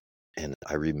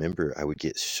I remember I would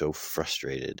get so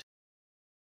frustrated,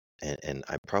 and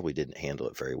I probably didn't handle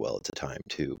it very well at the time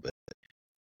too, but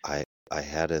I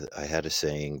had a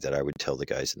saying that I would tell the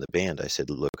guys in the band. I said,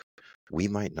 look, we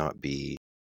might not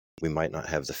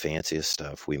have the fanciest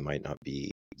stuff, we might not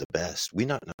be the best, we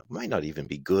might not even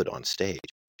be good on stage,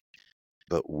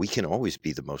 but we can always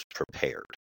be the most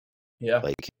prepared. Yeah.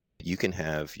 Like, you can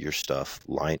have your stuff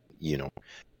line,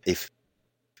 if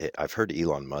I've heard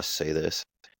Elon Musk say this,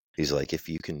 he's like,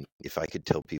 if I could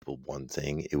tell people one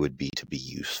thing, it would be to be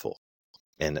useful.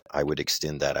 And I would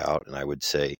extend that out, and I would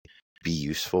say, be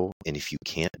useful. And if you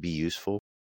can't be useful,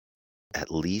 at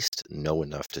least know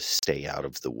enough to stay out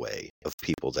of the way of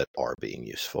people that are being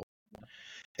useful.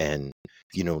 And,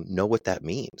 know what that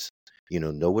means.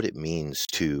 Know what it means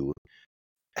to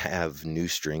have new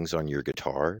strings on your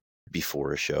guitar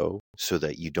before a show, so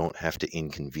that you don't have to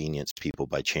inconvenience people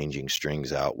by changing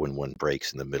strings out when one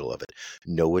breaks in the middle of it.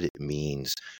 Know what it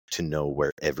means to know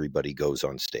where everybody goes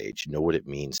on stage. Know what it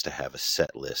means to have a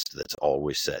set list that's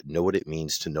always set. Know what it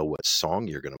means to know what song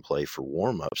you're going to play for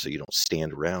warm-up, so you don't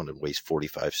stand around and waste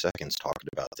 45 seconds talking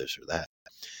about this or that.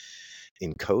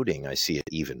 In coding, I see it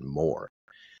even more.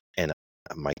 And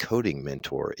my coding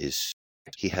mentor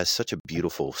he has such a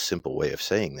beautiful, simple way of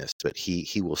saying this, but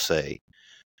he will say,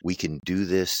 we can do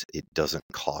this, it doesn't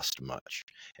cost much.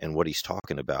 And what he's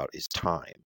talking about is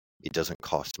time. It doesn't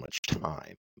cost much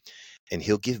time. And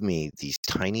he'll give me these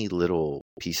tiny little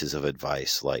pieces of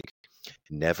advice, like,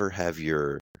 never have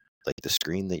the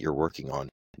screen that you're working on,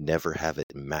 never have it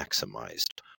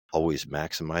maximized. Always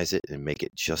maximize it and make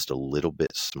it just a little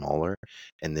bit smaller.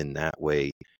 And then that way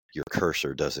your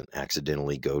cursor doesn't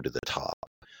accidentally go to the top.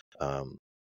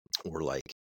 Or like,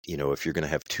 if you're going to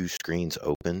have two screens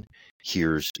open,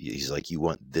 he's like, you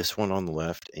want this one on the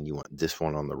left and you want this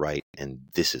one on the right, and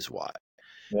this is why.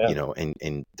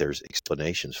 And there's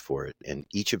explanations for it. And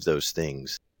each of those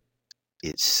things,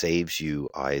 it saves you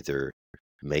either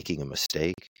making a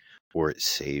mistake, or it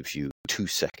saves you 2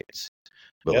 seconds.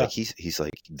 But like he's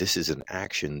like, this is an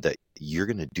action that you're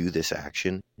going to do this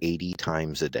action 80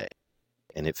 times a day.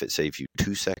 And if it saves you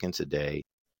 2 seconds a day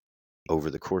over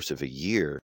the course of a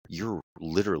year, you're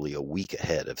literally a week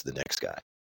ahead of the next guy.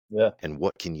 Yeah. And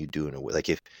what can you do in a way? Like,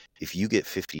 if you get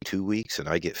 52 weeks and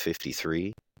I get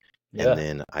 53, and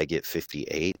then I get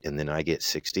 58, and then I get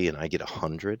 60, and I get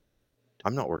 100,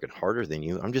 I'm not working harder than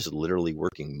you. I'm just literally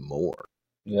working more.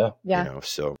 Yeah.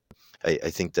 So I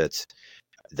think that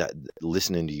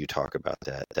listening to you talk about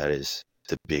that is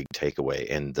the big takeaway.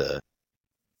 And the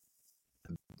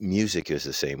music is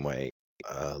the same way.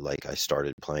 Like, I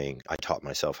taught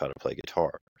myself how to play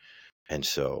guitar. And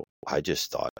so I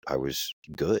just thought I was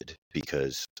good,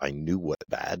 because I knew what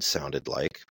bad sounded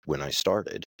like when I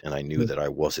started, and I knew that I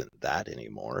wasn't that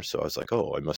anymore. So I was like,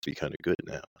 oh, I must be kind of good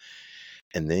now.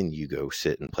 And then you go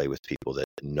sit and play with people that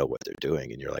know what they're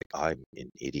doing, and you're like, I'm an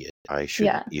idiot. I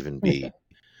shouldn't even be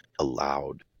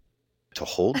allowed to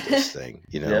hold this thing,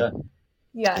 Yeah.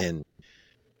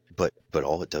 but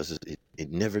all it does is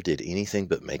it never did anything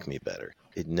but make me better.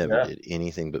 It never did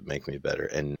anything but make me better.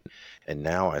 And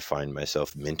now I find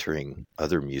myself mentoring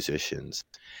other musicians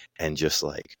and just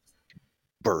like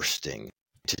bursting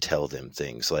to tell them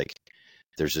things. Like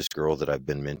there's this girl that I've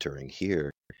been mentoring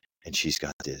here, and she's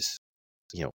got this,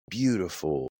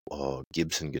 beautiful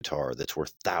Gibson guitar that's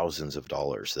worth thousands of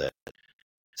dollars that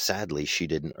sadly she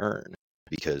didn't earn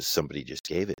because somebody just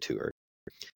gave it to her.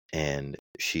 And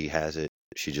she has it,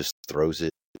 she just throws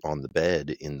it on the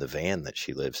bed in the van that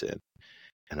she lives in.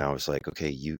 And I was like, okay,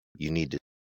 you need to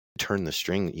turn the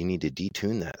string, you need to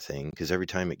detune that thing, because every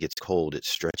time it gets cold, it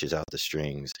stretches out the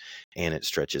strings and it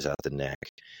stretches out the neck,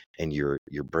 and you're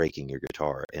breaking your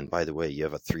guitar. And by the way, you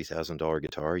have a $3,000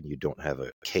 guitar and you don't have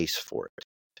a case for it.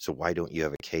 So why don't you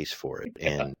have a case for it?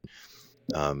 And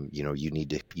you need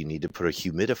to put a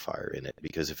humidifier in it,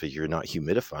 because if you're not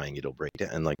humidifying, it'll break down.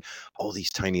 And like all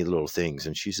these tiny little things.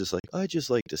 And she's just like, I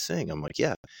just like to sing. I'm like,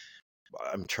 yeah,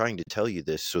 I'm trying to tell you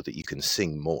this so that you can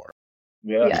sing more.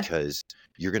 Yeah. Because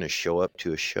you're going to show up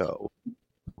to a show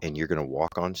and you're going to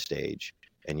walk on stage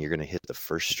and you're going to hit the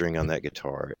first string on that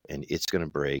guitar and it's going to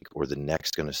break, or the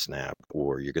neck's going to snap,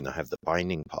 or you're going to have the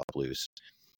binding pop loose.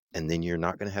 And then you're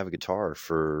not going to have a guitar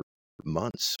for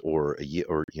months or a year,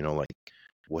 or, like,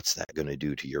 what's that going to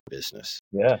do to your business?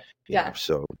 Yeah.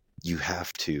 So you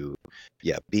have to,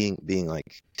 being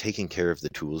like taking care of the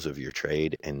tools of your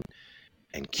trade and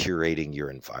curating your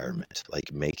environment,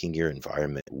 like making your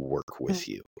environment work with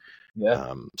you,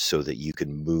 so that you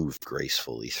can move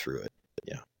gracefully through it.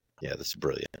 Yeah, that's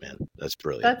brilliant, man. That's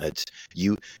brilliant. That's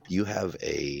you have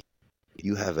a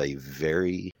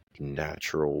very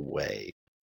natural way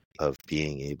of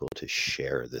being able to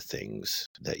share the things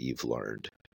that you've learned,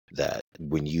 that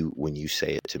when you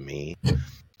say it to me,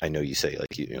 I know you say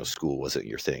like, school wasn't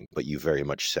your thing, but you very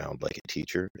much sound like a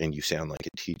teacher, and you sound like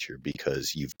a teacher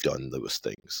because you've done those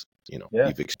things,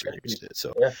 you've experienced it.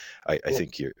 So I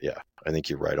think I think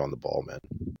you're right on the ball, man.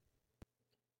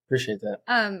 Appreciate that.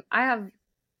 I have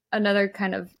another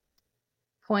kind of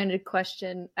pointed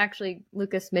question. Actually,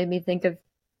 Lucas made me think of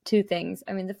two things.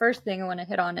 I mean, the first thing I want to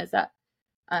hit on is that,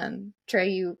 Trey,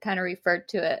 you kind of referred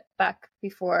to it back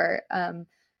before,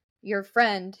 your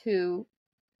friend who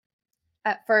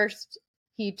at first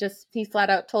he flat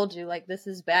out told you like, this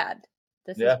is bad,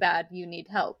 is bad, you need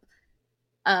help,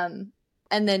 and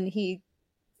then he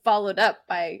followed up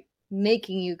by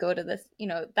making you go to this.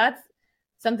 That's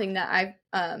something that I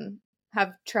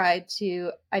have tried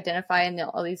to identify in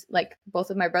all these, like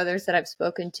both of my brothers that I've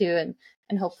spoken to,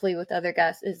 and hopefully with other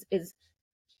guests, is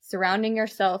surrounding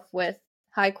yourself with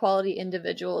high quality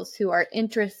individuals who are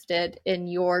interested in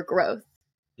your growth.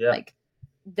 Like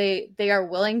they are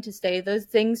willing to say those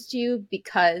things to you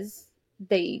because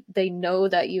they know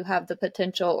that you have the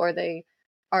potential, or they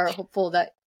are hopeful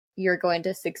that you're going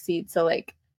to succeed. So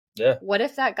like, what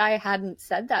if that guy hadn't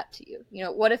said that to you?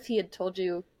 What if he had told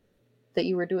you that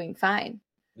you were doing fine?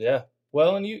 Yeah.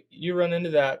 Well, and you run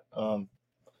into that, and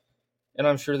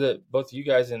I'm sure that both of you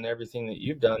guys and everything that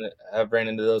you've done have ran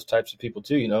into those types of people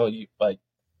too. You like,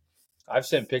 I've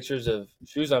sent pictures of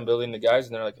shoes I'm building to guys,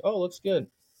 and they're like, "Oh, it looks good."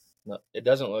 No, it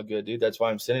doesn't look good, dude. That's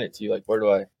why I'm sending it to you. Like, where do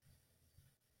I?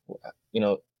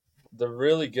 The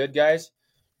really good guys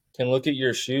can look at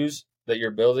your shoes that you're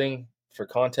building for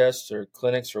contests or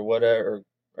clinics or whatever,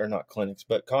 or not clinics,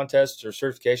 but contests or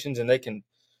certifications, and they can,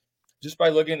 just by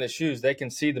looking at the shoes, they can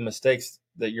see the mistakes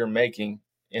that you're making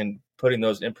in putting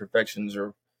those imperfections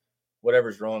or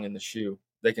whatever's wrong in the shoe.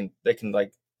 They can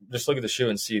like just look at the shoe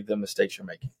and see the mistakes you're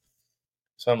making.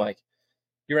 So I'm like,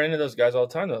 you run into those guys all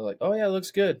the time. They're like, "Oh yeah, it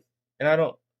looks good," and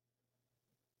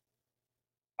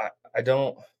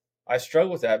I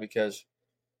struggle with that, because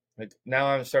like now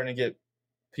I'm starting to get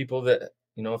people that,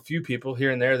 a few people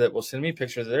here and there that will send me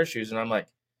pictures of their shoes, and I'm like,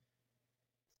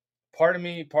 part of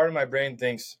my brain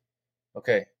thinks,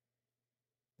 okay,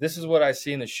 this is what I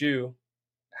see in the shoe.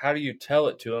 How do you tell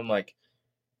it to them? Like,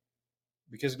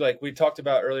 because like we talked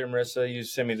about earlier, Marissa, you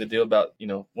sent me the deal about,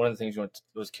 one of the things you want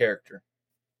was character.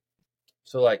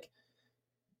 So like,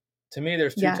 to me,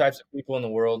 there's two types of people in the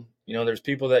world. There's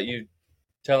people that you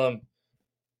tell them,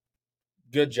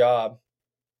 good job,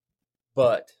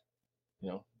 but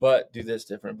do this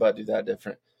different, but do that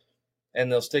different,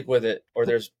 and they'll stick with it. Or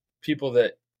there's people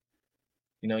that,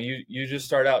 you just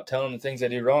start out telling them the things they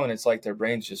do wrong, and it's like their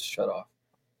brains just shut off.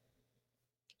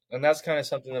 And that's kind of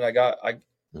something that I got.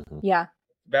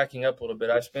 Backing up a little bit,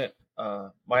 I spent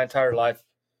my entire life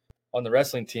on the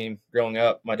wrestling team growing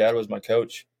up. My dad was my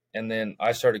coach, and then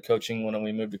I started coaching when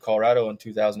we moved to Colorado in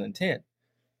 2010.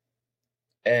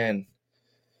 And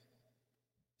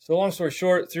so long story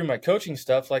short, through my coaching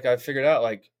stuff, like I figured out,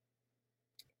 like,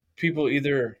 people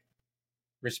either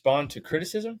respond to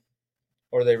criticism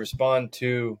or they respond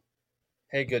to,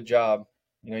 hey, good job.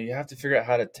 You have to figure out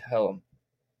how to tell them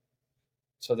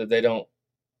so that they don't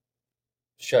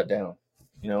shut down,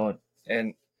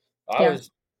 and I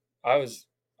Yeah.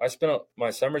 I spent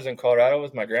my summers in Colorado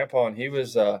with my grandpa, and he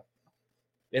was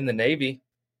in the Navy,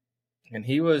 and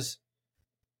he was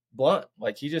blunt.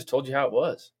 Like, he just told you how it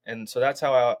was. And so that's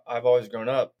how I've always grown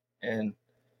up. And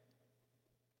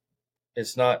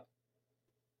it's not,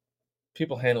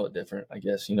 people handle it different, I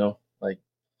guess, like,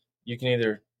 you can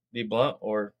either be blunt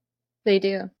or They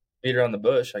do. beat around the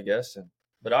bush, I guess.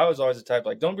 But I was always the type,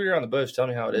 like, don't beat around the bush, tell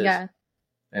me how it is. Yeah.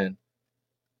 And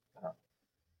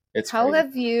it's How crazy.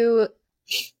 have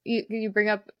you bring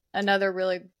up another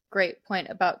really great point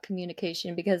about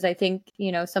communication, because I think,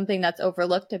 something that's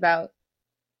overlooked about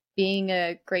being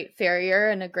a great farrier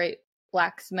and a great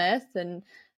blacksmith, and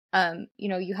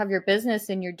you have your business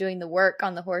and you're doing the work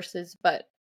on the horses, but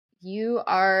you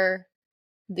are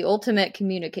the ultimate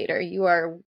communicator. You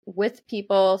are with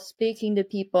people, speaking to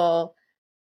people,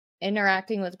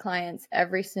 interacting with clients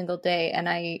every single day. And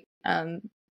I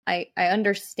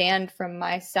understand from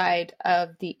my side of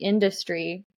the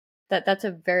industry that that's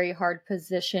a very hard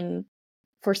position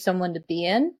for someone to be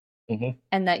in, Mm-hmm.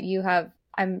 and that you have,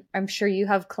 I'm sure you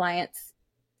have clients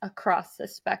across the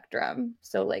spectrum.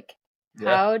 So like,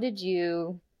 how did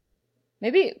you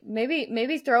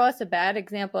maybe throw us a bad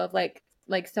example of like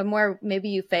somewhere maybe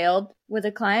you failed with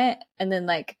a client, and then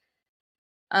like,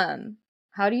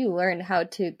 how do you learn how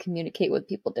to communicate with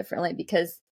people differently?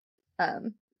 Because,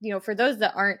 for those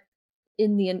that aren't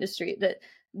in the industry,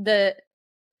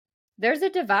 there's a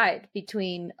divide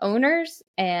between owners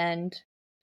and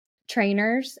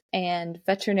trainers and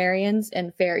veterinarians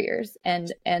and farriers,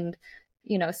 and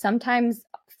sometimes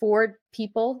 4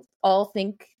 people all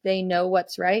think they know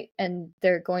what's right, and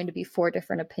they're going to be 4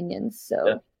 different opinions.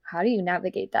 So how do you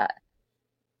navigate that?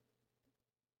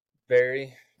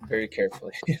 Very, very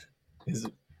carefully.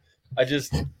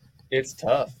 It's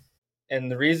tough.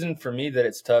 And the reason for me that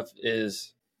it's tough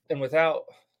is, and I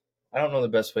don't know the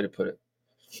best way to put it,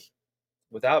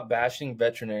 without bashing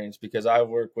veterinarians, because I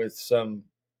work with some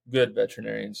good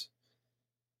veterinarians,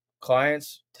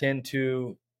 clients tend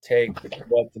to take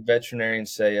what the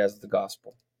veterinarians say as the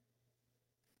gospel.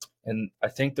 And I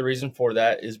think the reason for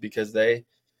that is because they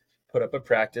put up a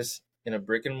practice in a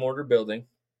brick and mortar building,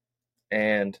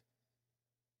 and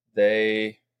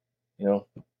they,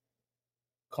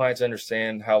 clients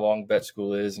understand how long vet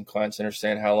school is, and clients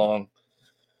understand how long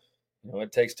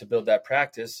it takes to build that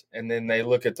practice. And then they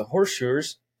look at the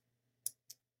horseshoers,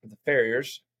 the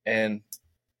farriers, and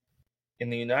in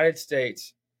the United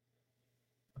States,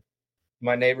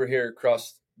 my neighbor here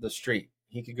across the street,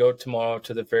 he could go tomorrow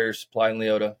to the Farrier Supply in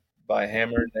Leota, buy a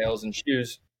hammer, nails, and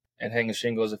shoes, and hang a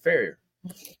shingle as a farrier.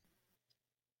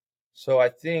 So I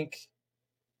think,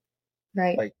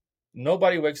 Right. like,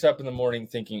 nobody wakes up in the morning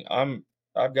thinking,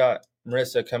 I've got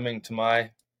Marissa coming to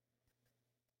my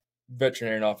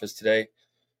veterinarian office today.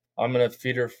 I'm going to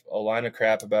feed her a line of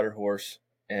crap about her horse.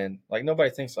 And like,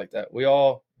 nobody thinks like that. We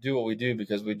all do what we do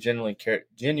because we genuinely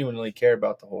care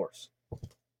about the horse.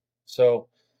 So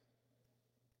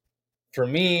for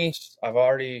me, I've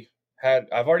already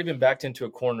been backed into a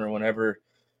corner whenever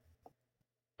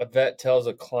a vet tells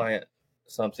a client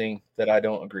something that I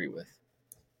don't agree with.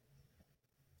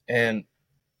 And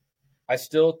I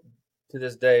still, to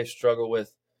this day, struggle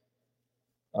with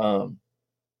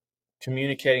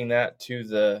communicating that to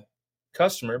the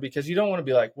customer, because you don't want to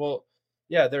be like, well,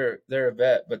 yeah, they're a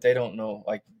vet, but they don't know,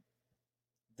 like,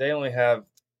 they only have,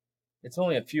 it's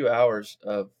only a few hours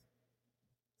of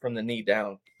from the knee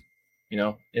down,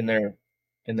 in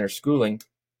their schooling.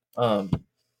 And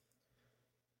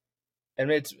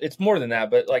it's more than that,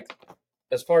 but like,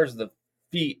 as far as the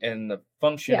feet and the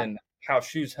function and how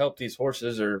shoes help these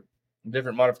horses or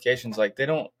different modifications, like, they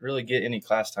don't really get any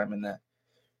class time in that.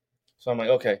 So I'm like,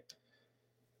 okay,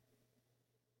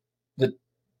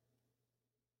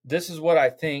 this is what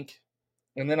I think,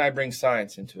 and then I bring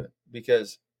science into it,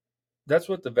 because that's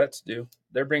what the vets do.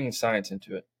 They're bringing science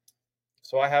into it.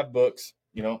 So I have books,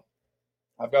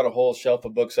 I've got a whole shelf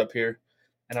of books up here,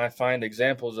 and I find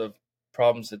examples of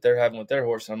problems that they're having with their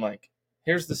horse. And I'm like,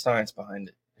 here's the science behind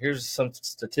it. Here's some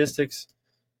statistics.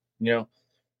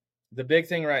 The big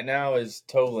thing right now is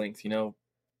toe length,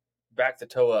 back the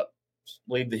toe up,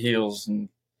 leave the heels. And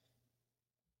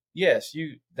yes,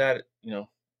 you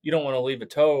don't want to leave a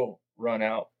toe run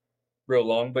out real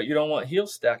long, but you don't want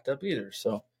heels stacked up either.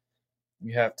 So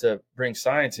you have to bring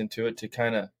science into it to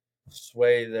kind of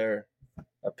sway their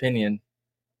opinion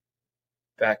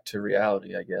back to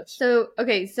reality, I guess. So,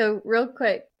 okay, so real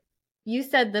quick, you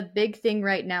said the big thing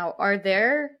right now, are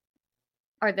there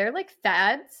like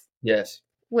fads Yes.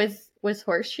 with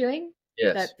horseshoeing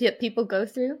Yes. that people go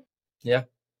through? Yeah.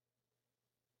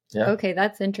 Yeah. Okay,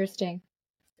 that's interesting.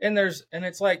 And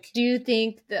it's like, Do you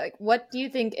think what do you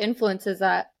think influences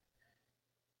that?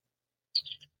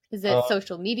 Is it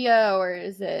social media or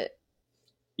is it?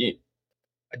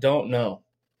 I don't know.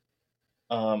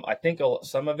 I think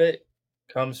some of it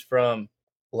comes from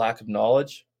lack of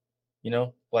knowledge,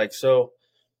 like, so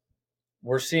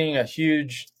we're seeing a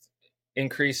huge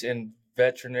increase in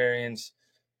veterinarians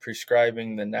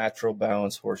prescribing the natural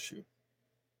balance horseshoe,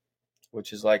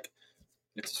 which is like,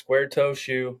 it's a square toe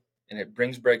shoe and it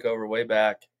brings breakover way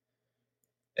back.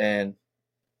 And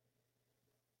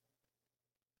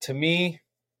to me,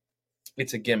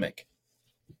 it's a gimmick.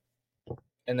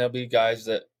 And there'll be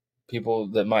people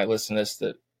that might listen to this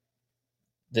that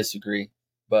disagree,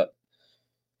 but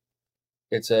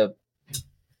it's a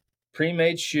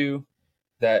pre-made shoe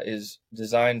that is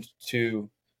designed to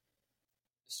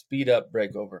speed up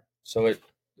breakover. So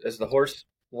as the horse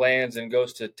lands and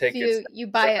goes to take you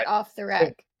buy it off the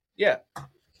rack. Yeah.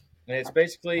 And it's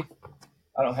basically,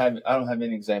 I don't have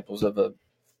any examples of a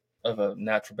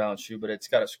natural balance shoe, but it's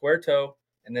got a square toe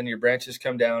and then your branches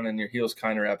come down and your heels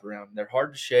kind of wrap around. They're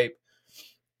hard to shape.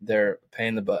 They're a pain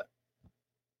in the butt.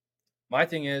 My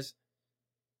thing is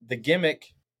the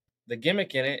gimmick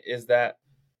in it is that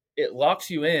it locks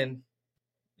you in.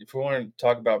 If we want to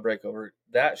talk about breakover,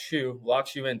 that shoe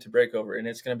locks you into breakover and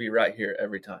it's going to be right here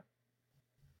every time.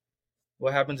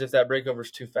 What happens if that breakover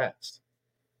is too fast?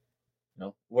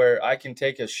 Where I can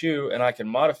take a shoe and I can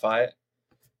modify it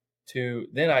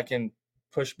then I can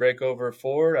push breakover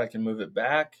forward. I can move it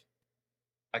back.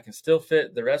 I can still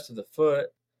fit the rest of the foot.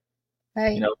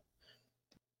 Right.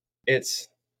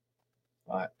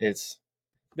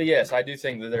 But yes, I do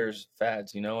think that there's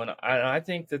fads, and I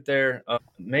think that they're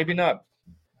maybe not,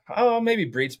 maybe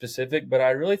breed specific, but I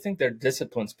really think they're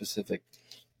discipline specific.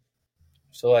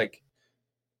 So like,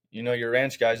 your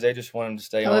ranch guys, they just want them to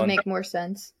stay on. That would make more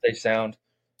sense. Stay sound.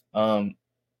 And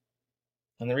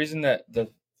the reason that the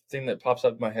thing that pops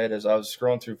up in my head is I was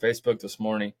scrolling through Facebook this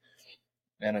morning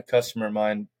and a customer of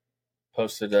mine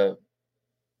posted a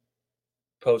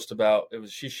post about,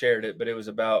 she shared it, but it was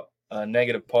about a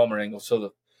negative palmar angle.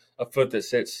 So a foot that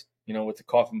sits, with the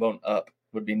coffin bone up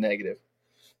would be negative.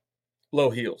 Low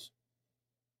heels.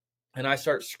 And I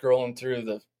start scrolling through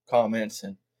the comments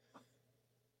and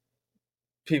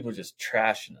people just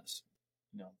trashing us.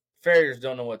 Farriers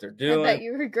don't know what they're doing. I bet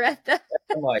you regret that.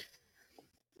 I'm like,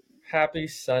 happy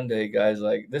Sunday, guys.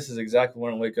 Like, this is exactly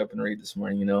what I wake up and read this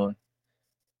morning,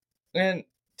 And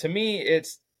to me,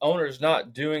 it's owners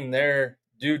not doing their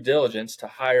due diligence to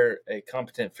hire a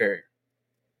competent farrier.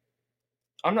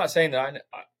 I'm not saying that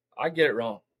I get it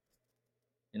wrong.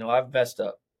 I've messed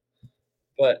up.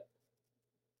 But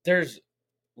there's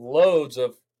loads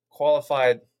of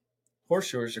qualified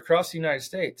horseshoers across the United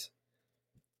States.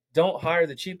 Don't hire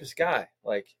the cheapest guy.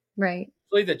 Like, right.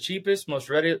 Really, the cheapest, most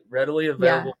readily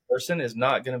available person is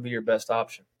not going to be your best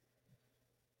option.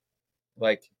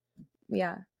 Like,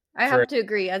 yeah, I have to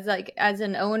agree. As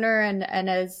an owner and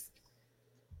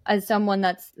as someone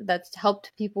that's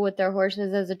helped people with their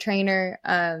horses as a trainer,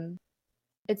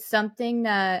 it's something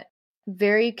that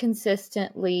very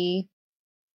consistently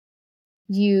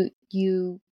you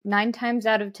 9 times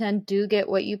out of 10 do get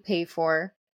what you pay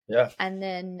for. Yeah. And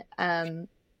then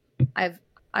I've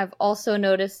also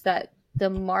noticed that the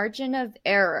margin of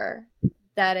error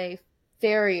that a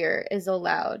farrier is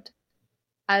allowed,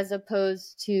 as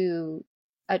opposed to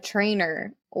a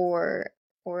trainer or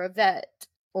a vet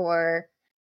or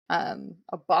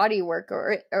a body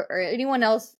worker or anyone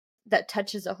else that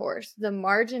touches a horse, the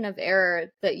margin of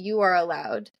error that you are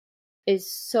allowed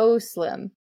is so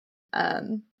slim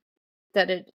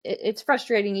that it's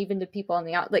frustrating even to people on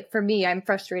the out. Like, for me, I'm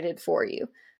frustrated for you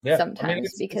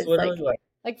sometimes because it's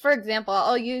like for example,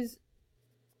 I'll use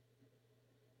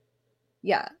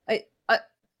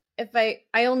if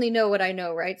I only know what I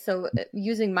know, right? So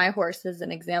using my horse as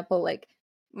an example, like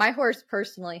my horse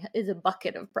personally is a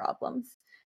bucket of problems.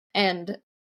 And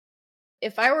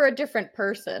if I were a different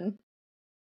person,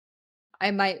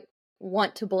 I might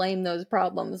want to blame those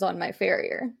problems on my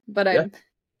farrier. But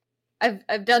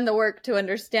I've done the work to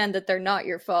understand that they're not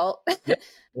your fault.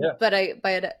 Yeah. But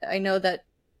I know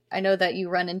that you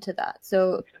run into that.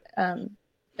 So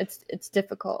it's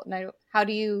difficult. And how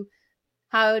do you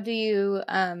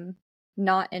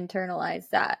not internalize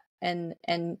that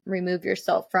and remove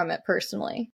yourself from it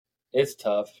personally? It's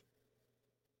tough.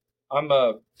 I'm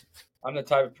the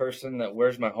type of person that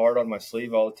wears my heart on my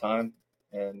sleeve all the time,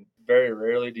 and very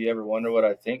rarely do you ever wonder what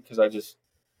I think, because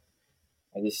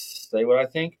I just say what I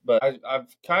think. But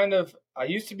I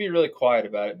used to be really quiet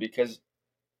about it because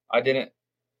I didn't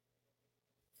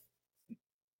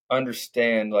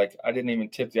understand, like, I didn't even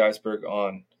tip the iceberg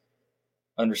on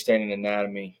understanding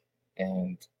anatomy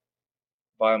and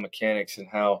biomechanics and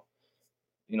how,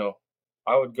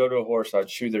 I would go to a horse, I'd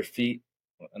shoe their feet,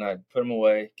 and I'd put them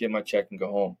away, get my check, and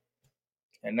go home.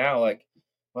 And now, like,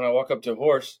 when I walk up to a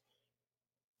horse,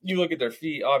 you look at their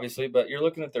feet, obviously, but you're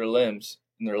looking at their limbs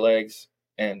and their legs,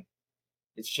 and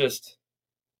it's just,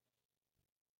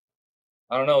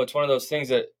 I don't know, it's one of those things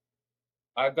that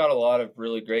I've got a lot of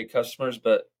really great customers,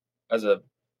 but as a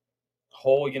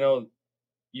whole,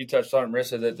 you touched on it,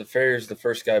 Marissa, that the farrier is the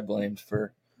first guy blamed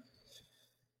for,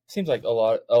 seems like a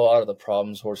lot of the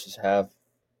problems horses have.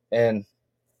 And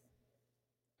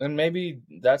maybe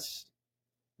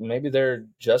they're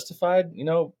justified,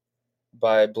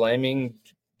 by blaming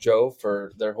Joe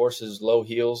for their horse's low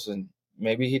heels, and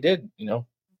maybe he did,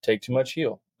 take too much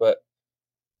heel. But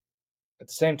at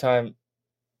the same time,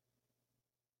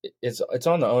 it's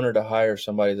on the owner to hire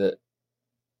somebody that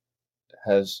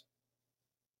has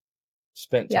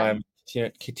spent time,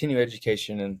 continue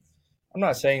education. And I'm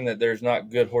not saying that there's not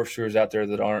good horseshoers out there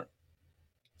that aren't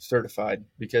certified,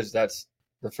 because that's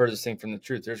the furthest thing from the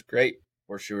truth. There's great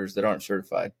horseshoers that aren't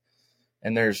certified,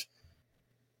 and there's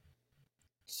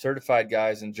certified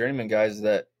guys and journeyman guys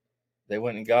that they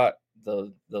went and got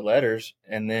the letters,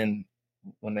 and then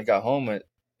when they got home,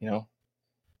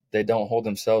 they don't hold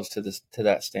themselves to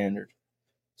that standard.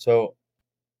 So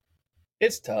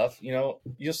it's tough. You'll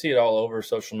see it all over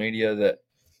social media that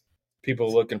people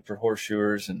are looking for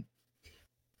horseshoers,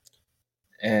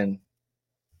 and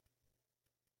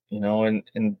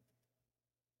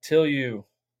until you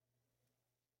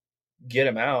get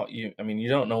them out, you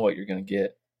don't know what you're going to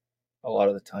get a lot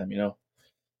of the time,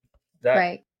 that,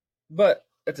 right. But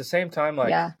at the same time,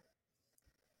 like,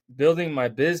 building my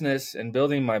business and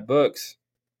building my books,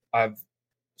 I've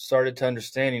started to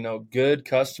understand, good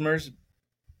customers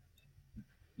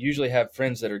usually have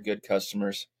friends that are good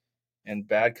customers, and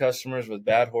bad customers with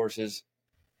bad horses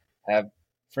have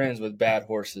friends with bad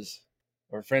horses,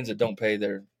 or friends that don't pay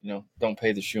the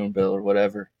shoeing bill or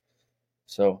whatever.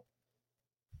 So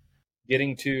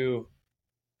getting to,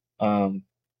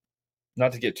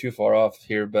 not to get too far off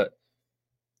here, but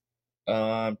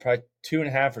probably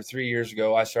 2.5 or 3 years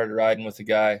ago, I started riding with a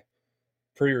guy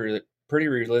pretty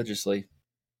religiously,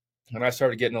 and I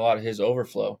started getting a lot of his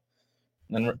overflow.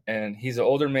 And he's an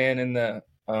older man in the,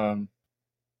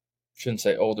 shouldn't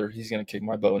say older. He's going to kick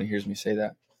my butt when he hears me say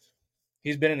that.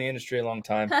 He's been in the industry a long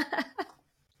time,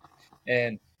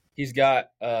 and he's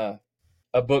got a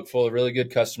book full of really good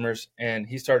customers, and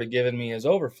he started giving me his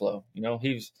overflow.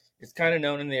 It's kind of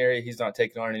known in the area he's not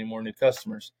taking on any more new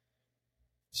customers.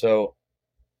 So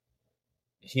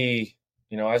he'd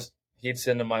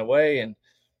send them my way, and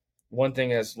one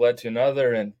thing has led to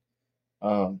another, and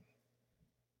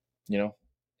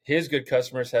his good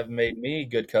customers have made me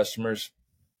good customers.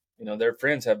 Their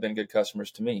friends have been good customers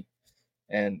to me,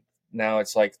 and now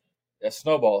it's like a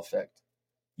snowball effect.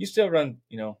 You still run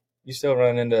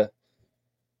into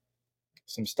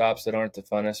some stops that aren't the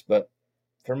funnest, but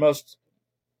for most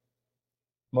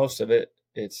of it,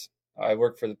 it's, I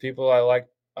work for the people I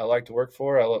like to work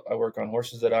for. I work on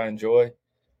horses that I enjoy,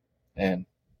 and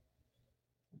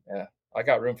yeah, I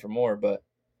got room for more, but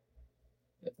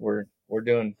we're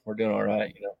doing all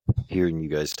right. Hearing you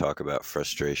guys talk about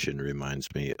frustration reminds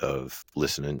me of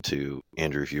listening to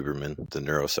Andrew Huberman, the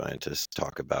neuroscientist,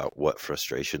 talk about what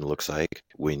frustration looks like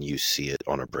when you see it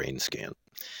on a brain scan.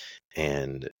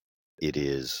 And it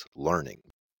is learning.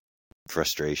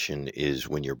 Frustration is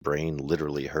when your brain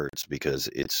literally hurts because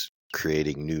it's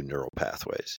creating new neural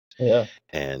pathways. Yeah.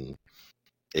 And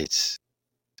it's,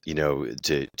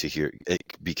 to hear,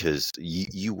 because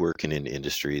you work in an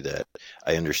industry that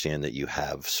I understand that you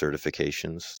have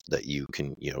certifications that you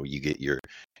can, you get your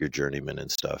journeyman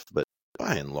and stuff, but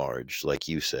by and large, like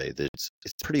you say, that it's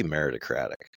pretty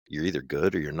meritocratic. You're either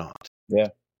good or you're not. Yeah.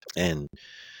 And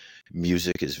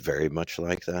music is very much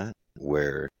like that,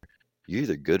 where you're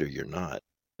either good or you're not.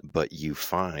 But you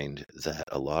find that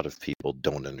a lot of people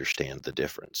don't understand the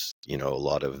difference. A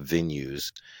lot of venues,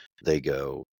 they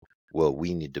go, well,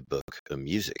 we need to book a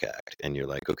music act. And you're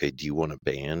like, okay, do you want a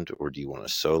band or do you want a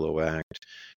solo act?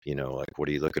 Like, what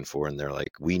are you looking for? And they're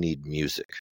like, we need music.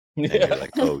 And you're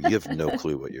like, oh, you have no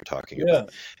clue what you're talking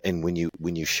about. And when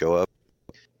you show up,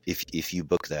 if you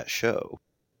book that show,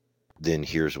 then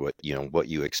here's what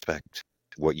you expect.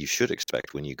 What you should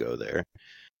expect when you go there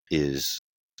is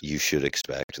you should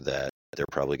expect that they're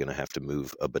probably going to have to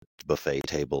move a buffet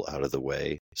table out of the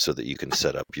way so that you can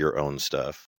set up your own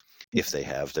stuff. If they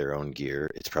have their own gear,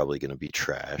 it's probably going to be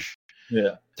trash.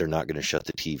 Yeah. They're not going to shut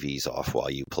the TVs off while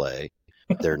you play.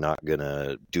 They're not going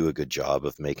to do a good job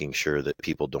of making sure that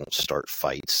people don't start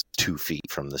fights 2 feet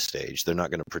from the stage. They're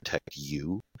not going to protect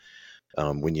you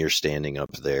when you're standing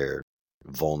up there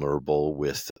vulnerable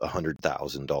with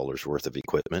 $100,000 worth of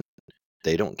equipment.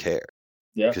 They don't care.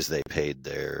 Yeah. Because they paid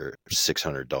their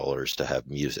 $600 to have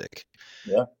music.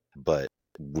 Yeah. But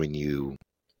when you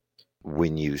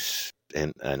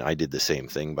and I did the same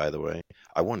thing, by the way.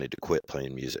 I wanted to quit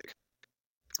playing music.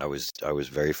 I was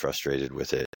very frustrated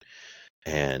with it,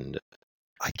 and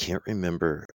I can't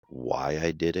remember why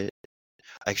I did it.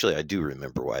 Actually, I do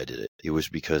remember why I did it. It was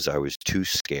because I was too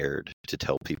scared to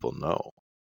tell people no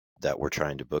that were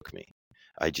trying to book me.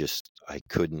 I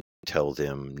couldn't tell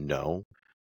them no.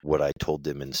 What I told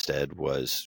them instead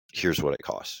was, here's what it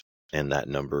costs. And that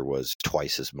number was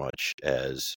twice as much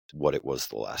as what it was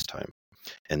the last time.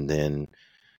 And then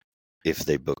if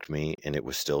they booked me and it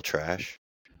was still trash,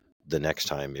 the next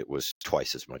time it was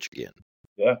twice as much again.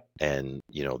 Yeah. And,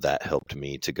 that helped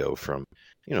me to go from,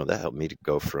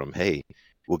 hey,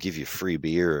 we'll give you free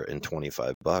beer and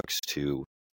 $25 to,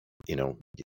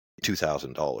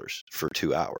 $2,000 for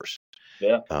 2 hours.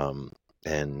 Yeah.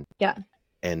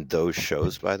 And those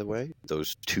shows, by the way,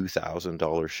 those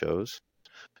 $2,000 shows,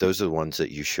 those are the ones that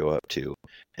you show up to,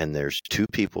 and there's 2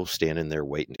 people standing there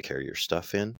waiting to carry your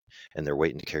stuff in, and they're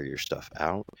waiting to carry your stuff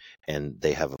out, and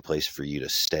they have a place for you to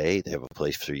stay, they have a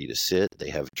place for you to sit, they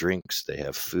have drinks, they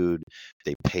have food,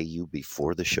 they pay you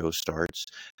before the show starts,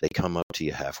 they come up to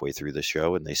you halfway through the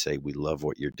show, and they say, we love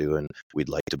what you're doing, we'd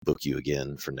like to book you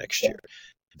again for next year.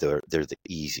 They're the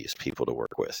easiest people to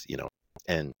work with,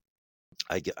 and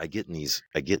I get in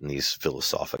these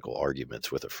philosophical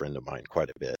arguments with a friend of mine quite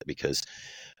a bit because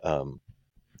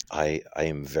I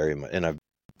am very much, and I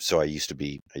used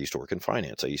to work in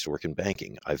finance. I used to work in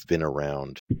banking. I've been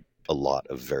around a lot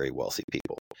of very wealthy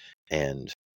people,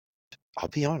 and I'll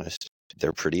be honest,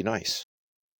 they're pretty nice.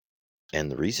 And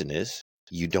the reason is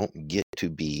you don't get to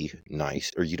be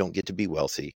nice, or you don't get to be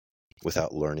wealthy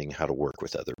without learning how to work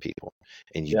with other people.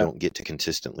 And you don't get to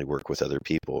consistently work with other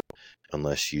people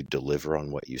unless you deliver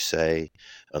on what you say,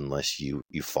 unless you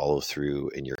follow through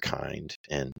and you're kind.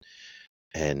 And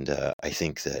I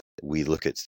think that we look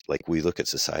at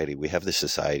society. We have this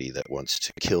society that wants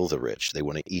to kill the rich. They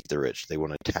want to eat the rich. They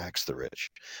want to tax the rich.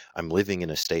 I'm living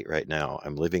in a state right now.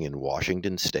 I'm living in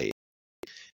Washington State.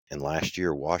 And last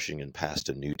year, Washington passed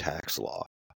a new tax law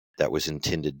that was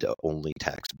intended to only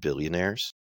tax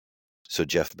billionaires. So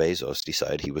Jeff Bezos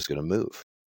decided he was going to move.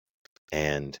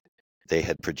 And they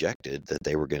had projected that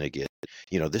they were going to get,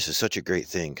 this is such a great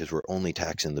thing because we're only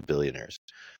taxing the billionaires.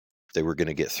 They were going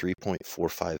to get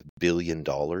 $3.45 billion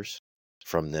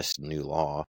from this new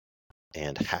law,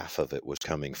 and half of it was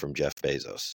coming from Jeff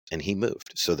Bezos. And he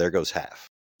moved. So there goes half.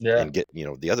 Yeah. And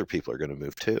the other people are going to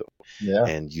move too. Yeah.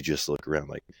 And you just look around,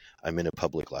 like, I'm in a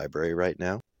public library right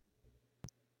now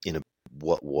in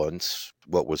what was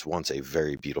once a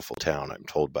very beautiful town, I'm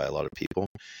told by a lot of people.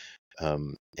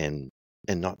 And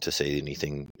not to say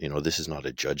anything, this is not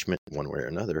a judgment one way or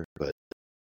another, but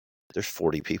there's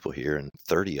 40 people here and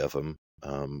 30 of them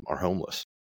are homeless.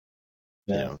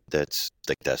 Yeah. That's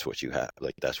what you have.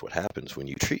 Like, that's what happens when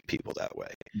you treat people that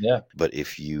way. Yeah. But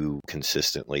if you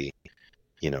consistently,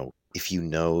 if you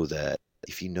know that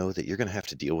you're going to have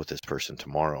to deal with this person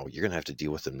tomorrow, you're going to have to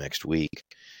deal with them next week,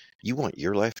 you want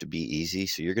your life to be easy,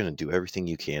 so you're going to do everything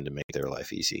you can to make their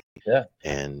life easy. Yeah.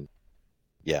 And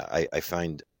yeah, I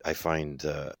find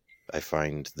the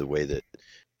way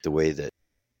that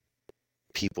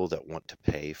people that want to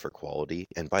pay for quality,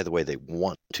 and by the way, they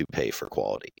want to pay for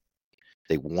quality.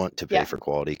 They want to pay for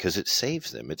quality because it saves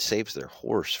them. It saves their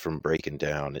horse from breaking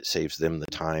down. It saves them the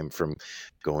time from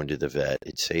going to the vet.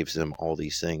 It saves them all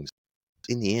these things.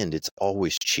 In the end, it's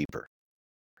always cheaper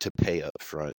to pay up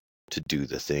front to do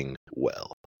the thing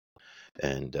well.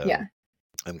 And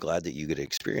I'm glad that you get to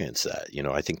experience that.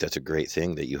 I think that's a great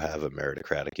thing that you have a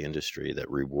meritocratic industry that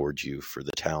rewards you for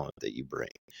the talent that you bring.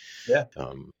 Yeah.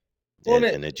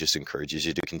 And it just encourages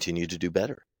you to continue to do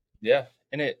better. Yeah.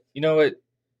 And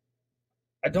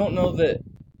I don't know that,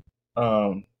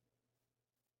 I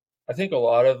think a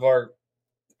lot of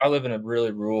I live in a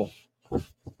really rural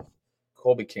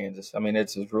Colby, Kansas. I mean,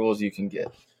 it's as rural as you can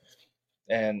get.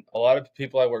 And a lot of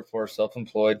people I work for are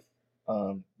self-employed.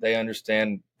 They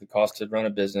understand the cost to run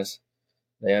a business.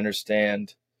 They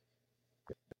understand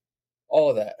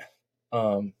all of that.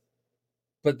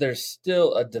 But there's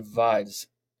still a divide,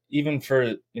 even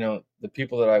for, the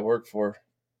people that I work for,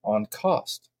 on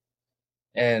cost.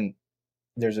 And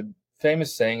there's a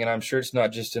famous saying, and I'm sure it's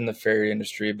not just in the ferry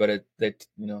industry, but they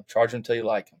charge them till you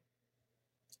like them.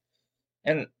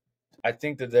 And I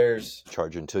think that there's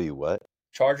Charge until you what?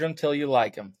 charge them till you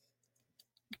like them.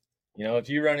 You know, if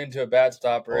you run into a bad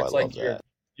stopper, Oh, I it's love like that.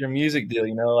 your music deal.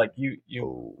 You know, like you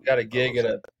Oh, got a I gig love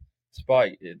at that. a spot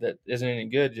that isn't any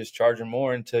good. Just charge them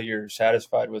more until you're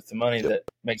satisfied with the money Yep. that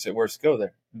makes it worth going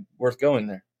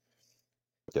there.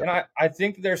 Yep. And I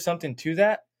think that there's something to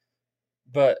that,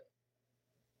 but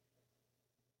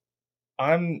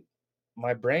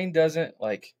my brain doesn't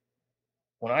like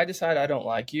when I decide I don't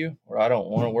like you or I don't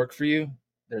want to work for you.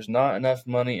 There's not enough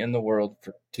money in the world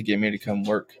to get me to come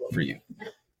work for you.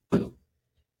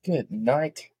 Good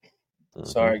night. Mhm.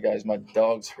 Sorry, guys, my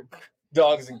dogs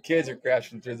and kids are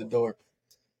crashing through the door.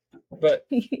 But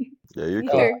Yeah, you're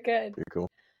cool. You're good. You're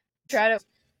cool. Try to.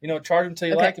 you know, charge them till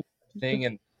you Okay. like it thing,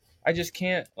 and I just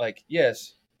can't like.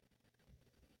 Yes,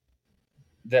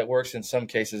 that works in some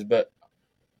cases, but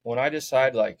when I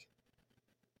decide like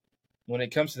when it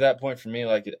comes to that point for me,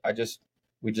 like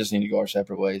we just need to go our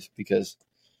separate ways because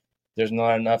there's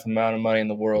not enough amount of money in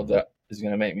the world that is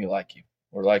going to make me like you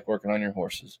or like working on your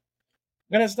horses.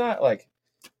 And it's not like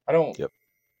I don't. Yep.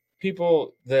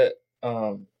 People that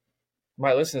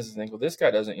might listen to this and think, well, this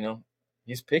guy doesn't. You know,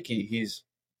 he's picky. He's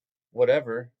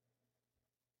whatever.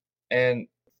 And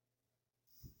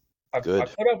I Good.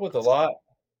 put up with a lot,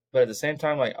 but at the same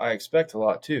time, like I expect a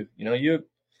lot too. You know, you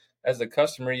as the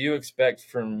customer, you expect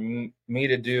from me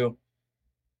to do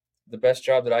the best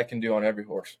job that I can do on every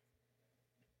horse.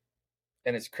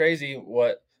 And it's crazy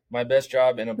what my best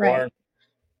job in a barn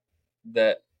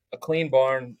that a clean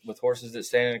barn with horses that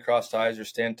stand in cross ties or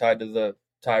stand tied to the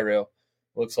tie rail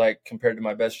looks like compared to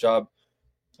my best job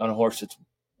on a horse that's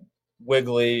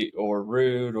wiggly or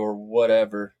rude or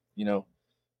whatever. You know,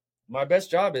 my best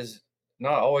job is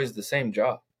not always the same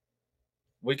job.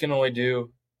 We can only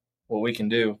do what we can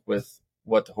do with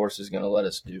what the horse is going to let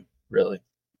us do, really.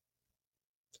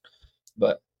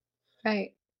 But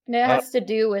Right. And it has to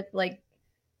do with like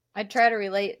I try to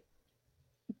relate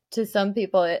to some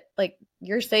people like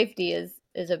your safety is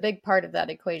a big part of that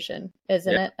equation,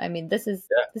 isn't it? I mean, this is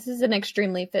an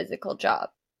extremely physical job.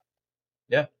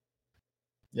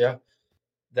 Yeah.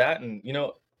 That, and you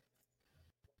know,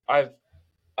 I've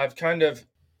kind of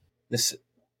this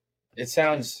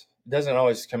it doesn't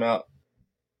always come out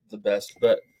the best,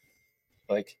 but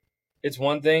like it's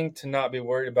one thing to not be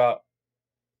worried about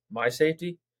my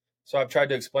safety. So I've tried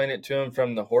to explain it to him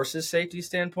from the horse's safety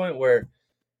standpoint, where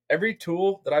every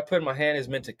tool that I put in my hand is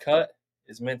meant to cut,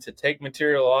 is meant to take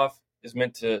material off, is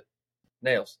meant to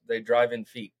nails. They drive in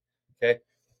feet. Okay.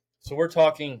 So we're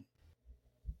talking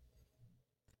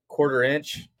quarter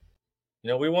inch. You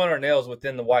know, we want our nails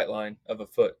within the white line of a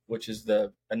foot, which is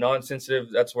a non-sensitive.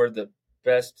 That's where the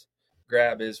best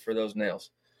grab is for those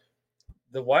nails.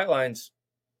 The white line's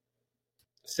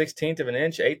 1/16 of an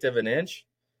inch, 1/8 of an inch.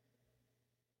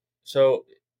 So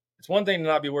it's one thing to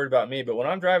not be worried about me, but when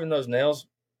I'm driving those nails,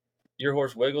 your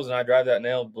horse wiggles and I drive that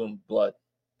nail, boom, blood.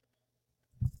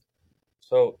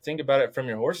 So think about it from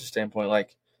your horse's standpoint.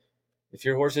 Like if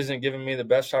your horse isn't giving me the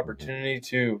best opportunity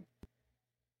to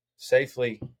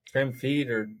safely trim feet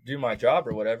or do my job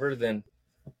or whatever, then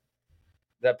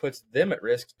that puts them at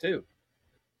risk too.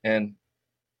 And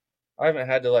I haven't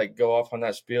had to like go off on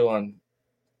that spiel on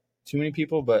too many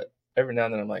people, but every now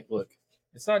and then I'm like, look,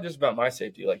 it's not just about my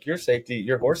safety. Like your safety,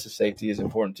 your horse's safety is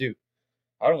important too.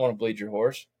 I don't want to bleed your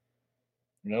horse.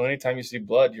 You know, anytime you see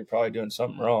blood, you're probably doing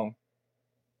something wrong.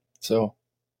 So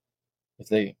if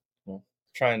they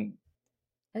try and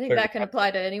I think that can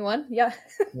apply to anyone. Yeah.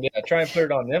 Try and put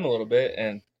it on them a little bit,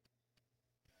 and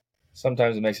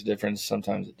sometimes it makes a difference,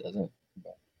 sometimes it doesn't.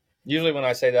 But usually when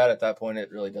I say that at that point, it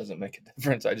really doesn't make a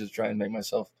difference. I just try and make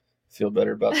myself feel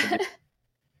better about the game.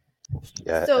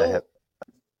 Yeah, So,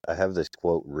 I have this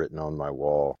quote written on my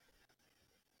wall,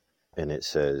 and it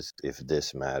says, "If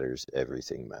this matters,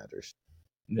 everything matters."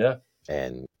 Yeah.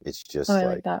 And it's just I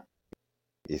like that.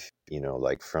 if you know,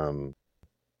 like from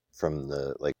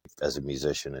the like as a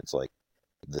musician, it's like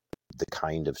the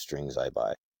kind of strings I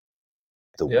buy,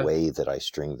 the way that I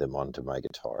string them onto my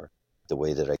guitar, the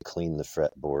way that I clean the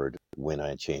fretboard when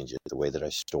I change it, the way that I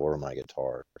store my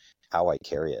guitar, how I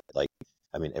carry it. Like,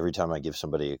 I mean, every time I give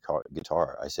somebody a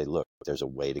guitar, I say, look, there's a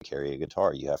way to carry a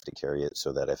guitar. You have to carry it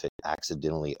so that if it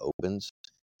accidentally opens,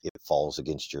 it falls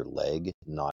against your leg,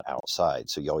 not outside.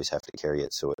 So you always have to carry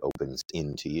it so it opens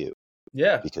into you.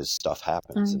 Yeah. Because stuff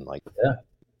happens. And like,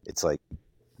 it's like,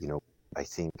 you know, I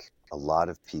think a lot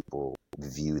of people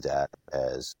view that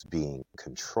as being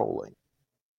controlling.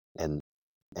 And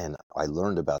I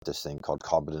learned about this thing called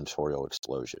combinatorial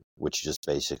explosion, which just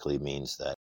basically means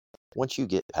that once you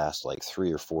get past like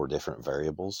 3 or 4 different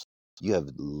variables, you have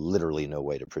literally no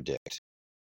way to predict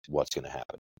what's going to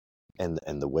happen.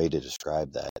 And the way to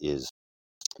describe that is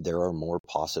there are more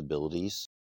possibilities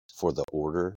for the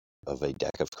order of a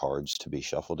deck of cards to be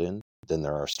shuffled in than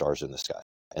there are stars in the sky.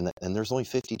 And there's only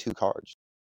 52 cards.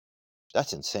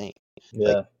 That's insane.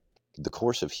 Like, Yeah. the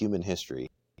course of human history,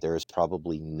 there is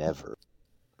probably never,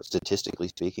 statistically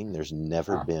speaking, there's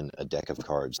never been a deck of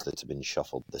cards that's been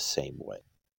shuffled the same way.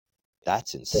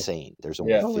 That's insane. There's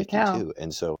only Yeah. Holy cow. 52.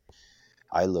 And so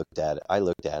I looked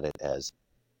at it as,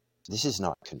 this is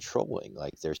not controlling.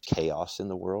 Like, there's chaos in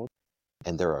the world,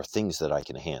 and there are things that I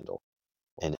can handle.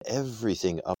 And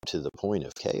everything up to the point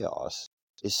of chaos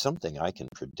is something I can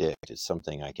predict. It's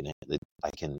something I can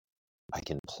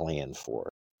plan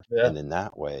for. Yeah. And in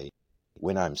that way,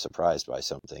 when I'm surprised by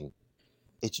something,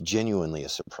 it's genuinely a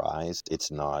surprise.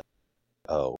 It's not,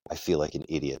 oh, I feel like an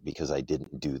idiot because I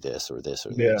didn't do this or this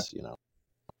or Yeah. this, you know.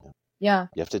 Yeah,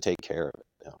 You have to take care of it.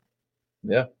 Yeah.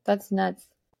 Yeah. that's nuts.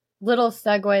 Little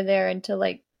segue there into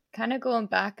like kind of going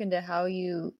back into how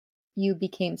you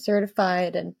became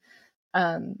certified and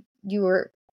you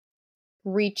were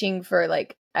reaching for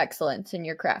like excellence in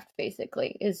your craft,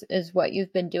 basically is what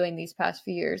you've been doing these past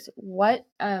few years. What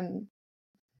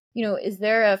is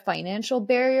there a financial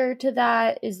barrier to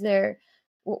that? Is there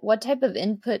what type of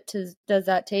input does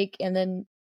that take? And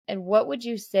what would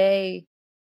you say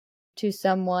to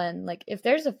someone, like if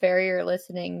there's a farrier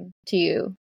listening to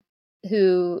you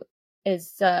who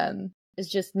is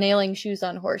just nailing shoes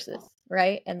on horses,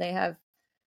 right? And they're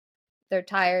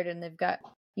tired and they've got,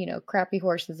 crappy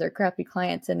horses or crappy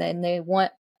clients, and then they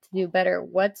want to do better.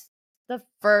 What is the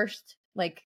first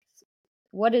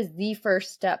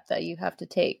step that you have to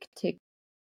take to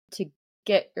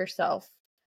get yourself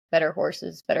better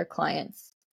horses, better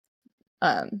clients,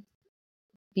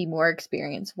 be more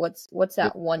experienced? What's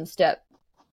that one step?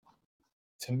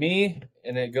 To me,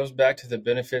 and it goes back to the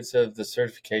benefits of the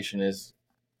certification, is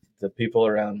the people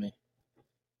around me,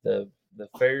 the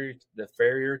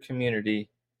farrier community.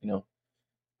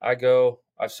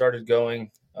 I've started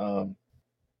going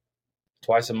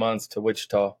twice a month to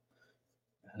Wichita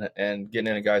and getting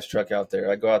in a guy's truck out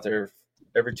there. I go out there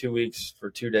every 2 weeks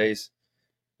for 2 days,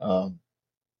 and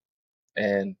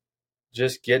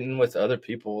just getting with other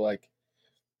people. Like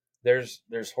there's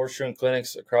horseshoeing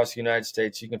clinics across the United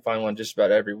States. You can find one just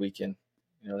about every weekend.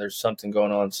 There's something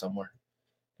going on somewhere.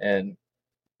 And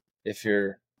if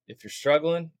you're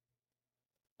struggling,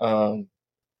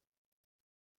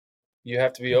 you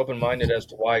have to be open-minded as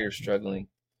to why you're struggling.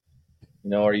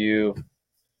 Are you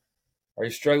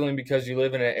struggling because you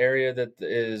live in an area that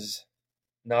is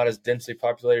not as densely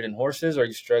populated in horses? Are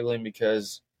you struggling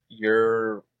because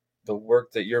the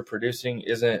work that you're producing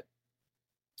isn't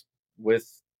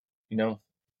with,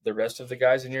 the rest of the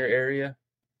guys in your area?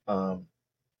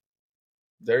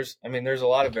 There's a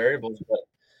lot of variables, but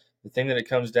the thing that it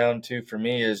comes down to for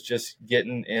me is just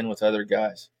getting in with other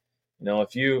guys.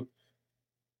 If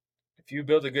you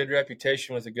build a good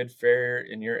reputation with a good farrier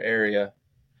in your area,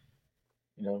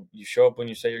 you show up when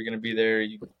you say you're going to be there,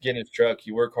 you get in his truck,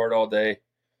 you work hard all day,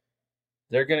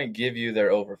 they're going to give you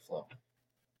their overflow.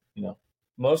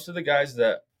 Most of the guys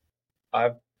that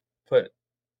I've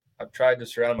tried to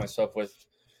surround myself with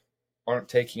aren't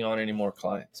taking on any more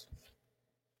clients.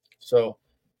 So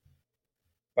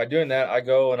by doing that, I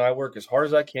go and I work as hard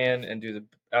as I can and do the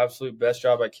absolute best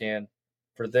job I can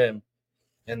for them.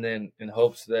 And then in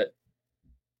hopes that,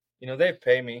 they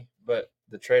pay me, but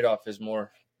the trade-off is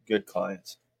more good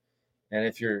clients. And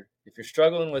if you're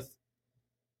struggling with,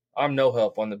 I'm no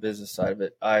help on the business side of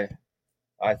it. I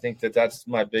think that's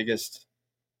my biggest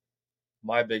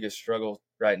struggle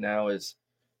right now is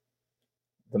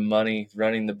the money,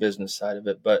 running the business side of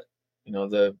it. But,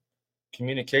 the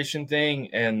communication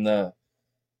thing and the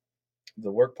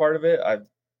work part of it,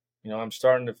 I'm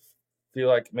starting to feel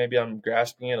like maybe I'm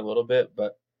grasping it a little bit,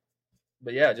 but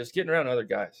yeah, just getting around other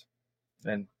guys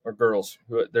or girls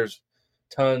there's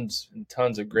tons and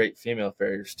tons of great female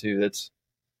farriers too. It's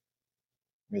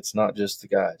not just the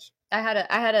guys. I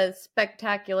had a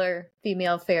spectacular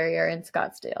female farrier in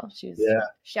Scottsdale.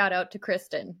 Shout out to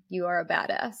Kristen. You are a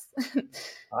badass.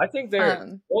 I think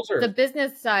the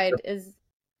business side is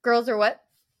girls are what?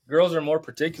 Girls are more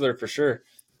particular for sure.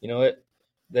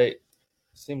 They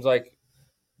seems like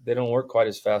they don't work quite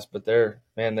as fast, but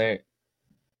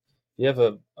you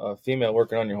have a female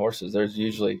working on your horses, there's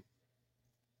usually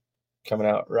coming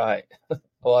out right a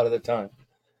lot of the time.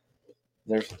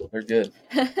 They're good.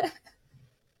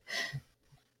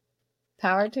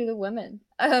 Power to the women.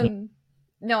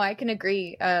 No, I can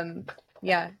agree.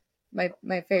 Yeah,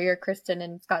 my farrier Kristen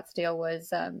in Scottsdale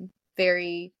was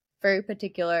very, very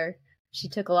particular. she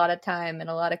took a lot of time and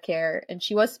a lot of care, and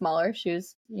she was smaller. She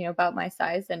was, about my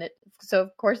size, and so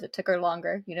of course it took her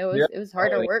longer. It was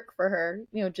harder work for her,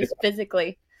 just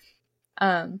physically.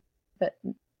 But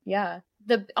yeah,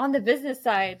 on the business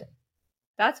side,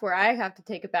 that's where I have to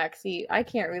take a back seat. I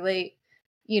can't relate,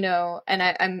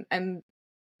 and I'm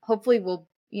hopefully we'll,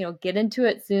 get into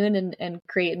it soon and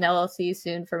create an LLC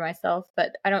soon for myself.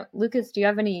 But Lucas, do you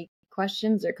have any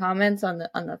questions or comments on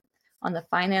the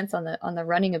finance, on the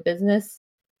running a business?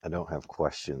 I don't have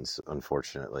questions,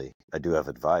 unfortunately. I do have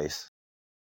advice.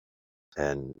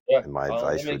 And my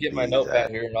advice let me would get be my notepad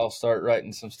that here and I'll start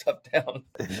writing some stuff down.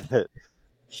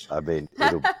 I mean,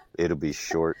 it'll be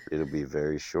short. It'll be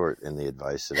very short. And the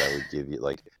advice that I would give you,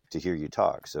 like, to hear you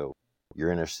talk. So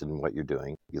you're interested in what you're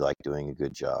doing. You like doing a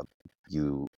good job.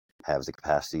 You have the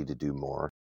capacity to do more.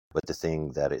 But the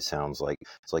thing that it sounds like,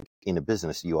 it's like in a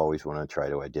business, you always want to try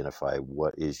to identify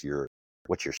what's your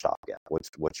stopgap,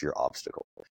 what's your obstacle.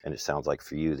 And it sounds like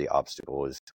for you, the obstacle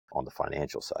is on the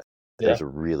financial side. Yeah. There's a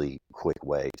really quick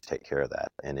way to take care of that,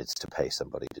 and it's to pay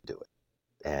somebody to do it.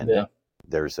 And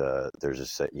there's a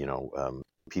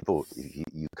people,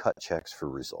 you cut checks for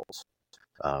results.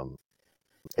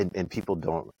 And people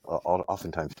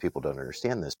oftentimes people don't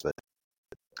understand this, but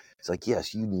it's like,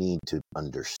 yes, you need to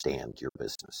understand your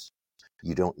business.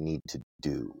 You don't need to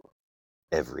do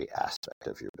every aspect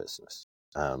of your business.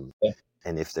 And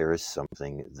if there is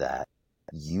something that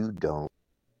you don't,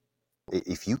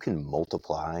 if you can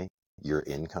multiply your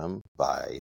income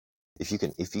by, if you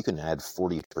can add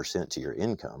 40% to your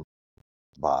income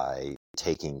by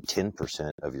taking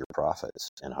 10% of your profits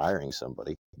and hiring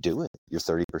somebody, do it. You're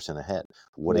 30% ahead.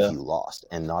 What if you lost?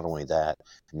 And not only that,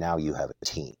 now you have a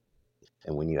team.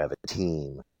 And when you have a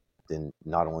team, then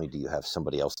not only do you have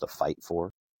somebody else to fight for,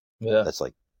 that's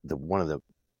like one of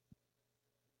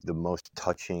the most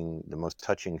touching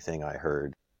thing I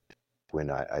heard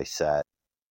when I sat,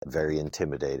 very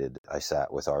intimidated. I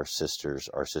sat with our sister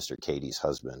Katie's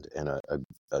husband, and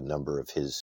a number of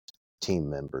his team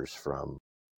members from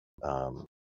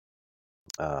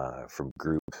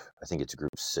group, I think it's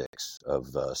group 6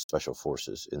 of special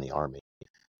forces in the Army.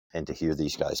 And to hear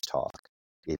these guys talk,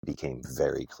 it became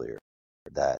very clear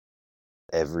that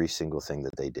every single thing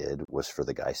that they did was for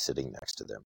the guy sitting next to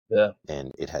them. Yeah.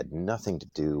 And it had nothing to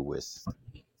do with,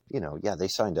 they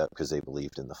signed up because they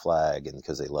believed in the flag and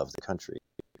because they loved the country.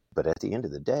 But at the end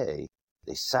of the day,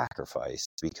 they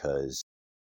sacrificed because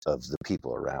of the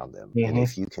people around them. Mm-hmm. And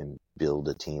if you can build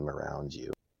a team around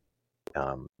you,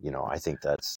 I think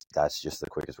that's just the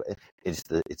quickest way. It's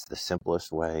the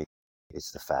simplest way.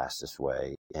 It's the fastest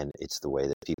way, and it's the way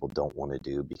that people don't want to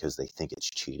do because they think it's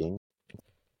cheating.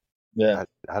 Yeah,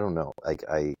 I don't know. Like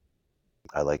I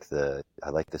like the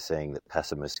saying that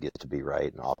pessimists get to be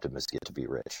right and optimists get to be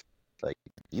rich. Like,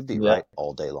 you'd be right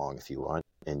all day long if you want,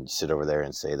 and sit over there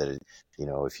and say that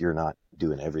if you're not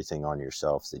doing everything on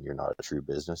yourself, then you're not a true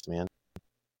businessman.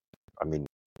 I mean,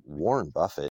 Warren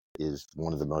Buffett is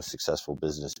one of the most successful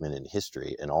businessmen in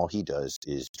history, and all he does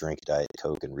is drink Diet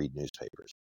Coke and read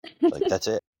newspapers. Like, that's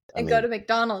it. And go to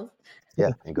McDonald's.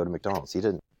 Yeah, and go to McDonald's. He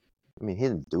didn't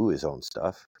do his own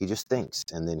stuff. He just thinks,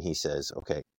 and then he says,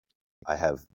 okay, I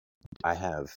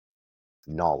have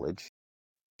knowledge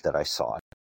that I sought.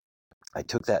 I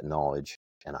took that knowledge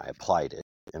and I applied it,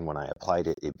 and when I applied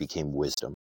it, it became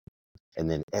wisdom.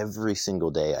 And then every single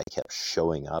day I kept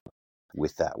showing up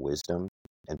with that wisdom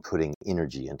and putting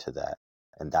energy into that.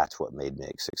 And that's what made me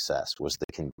a success, was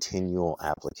the continual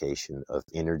application of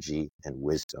energy and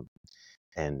wisdom.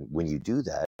 And when you do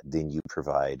that, then you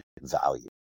provide value,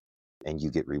 and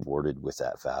you get rewarded with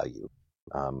that value,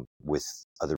 with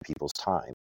other people's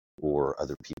time or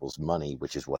other people's money,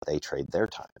 which is what they trade their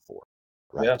time for.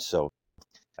 Right. Yeah. So,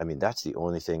 I mean, that's the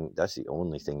only thing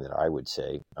that I would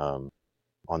say, on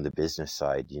the business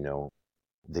side.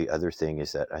 The other thing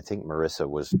is that I think Marissa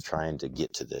was trying to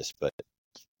get to this, but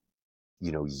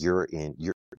you're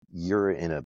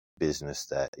in a business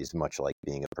that is much like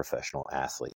being a professional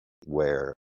athlete,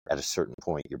 where at a certain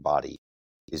point your body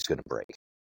is going to break,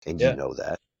 and you know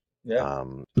that. Yeah.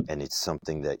 And it's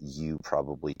something that you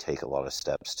probably take a lot of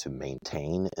steps to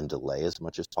maintain and delay as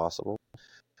much as possible.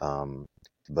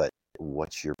 But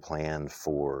what's your plan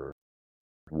for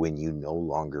when you no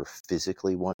longer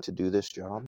physically want to do this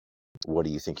job? What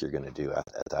do you think you're going to do at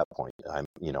that point?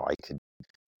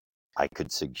 I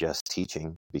could suggest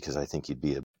teaching, because I think you'd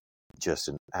be just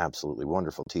an absolutely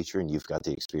wonderful teacher, and you've got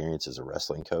the experience as a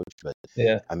wrestling coach. But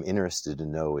I'm interested to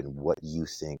know in what you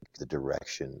think the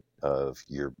direction of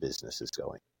your business is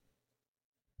going.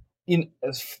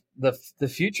 The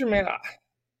future, man,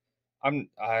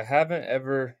 I haven't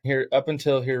ever here up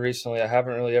until here recently. I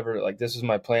haven't really ever like this is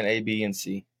my plan A, B, and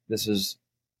C. This is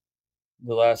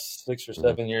the last 6 or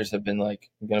 7 years have been like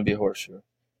I'm gonna be a horseshoer.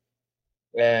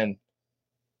 And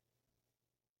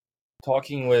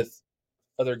talking with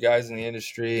other guys in the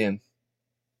industry and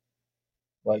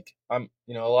like a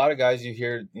lot of guys you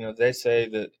hear, they say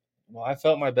that I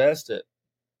felt my best at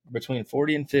between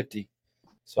 40 and 50.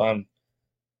 So I'm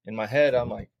in my head, I'm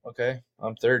like, okay,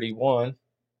 I'm 31,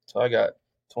 so I got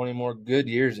 20 more good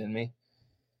years in me.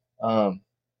 But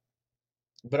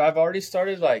I've already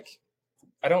started like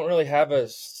I don't really have a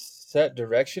set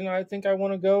direction I think I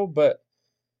want to go, but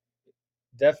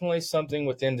definitely something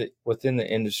within the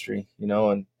industry,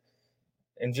 and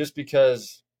just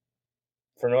because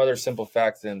for no other simple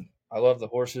fact than I love the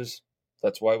horses.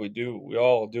 That's why we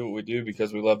all do what we do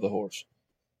because we love the horse.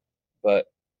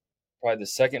 But probably the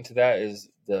second to that is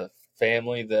the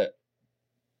family that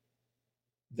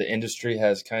the industry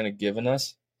has kind of given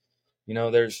us.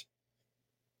 There's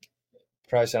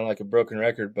probably sound like a broken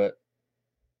record, but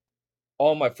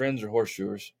all my friends are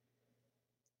horseshoers.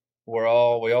 We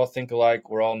all think alike.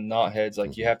 We're all knotheads.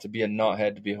 Like you have to be a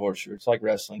knothead to be a horseshoer. It's like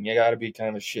wrestling. You got to be kind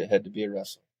of a shithead to be a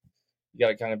wrestler. You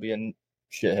got to kind of be a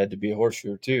shithead to be a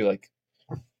horseshoer too. Like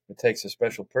it takes a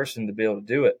special person to be able to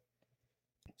do it.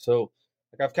 So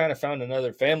like I've kind of found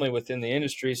another family within the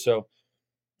industry. So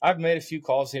I've made a few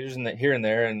calls here and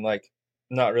there, and like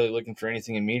not really looking for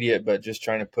anything immediate, but just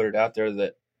trying to put it out there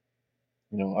that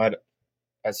I'd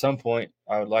at some point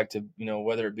I would like to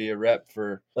whether it be a rep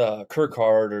for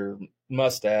Kirkhart or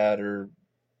Mustad or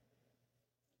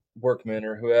Workman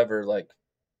or whoever, like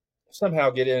somehow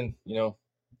get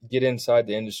inside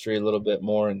the industry a little bit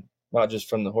more, and not just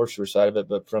from the horseshoe side of it,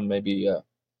 but from maybe a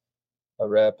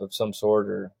rep of some sort,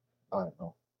 or I don't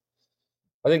know.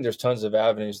 I think there's tons of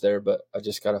avenues there, but I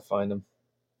just got to find them.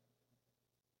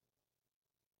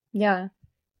 Yeah.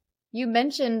 You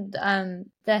mentioned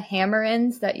the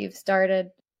hammer-ins that you've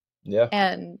started. Yeah.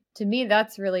 And to me,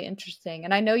 that's really interesting.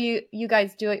 And I know you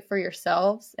guys do it for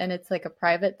yourselves and it's like a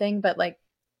private thing, but like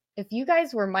if you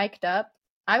guys were mic'd up,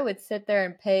 I would sit there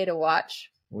and pay to watch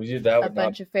a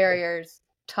bunch of farriers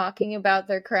talking about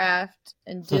their craft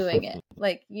and doing it.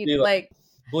 Like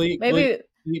maybe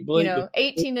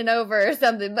 18 and over or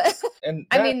something. But and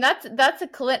I mean that's a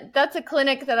clinic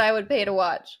that I would pay to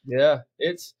watch. Yeah,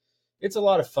 it's a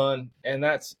lot of fun, and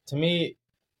that's to me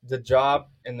the job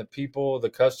and the people,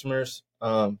 the customers.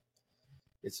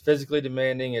 It's physically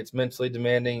demanding, it's mentally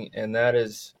demanding, and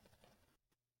that's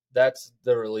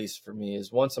the release for me.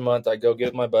 Is once a month I go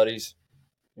get my buddies.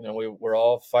 We're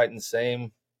all fighting the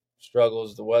same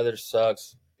struggles. The weather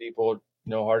sucks. People,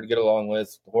 hard to get along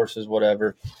with. The horses,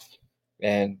 whatever.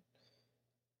 And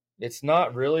it's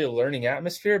not really a learning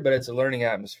atmosphere, but it's a learning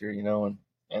atmosphere,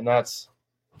 and that's,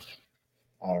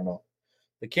 I don't know.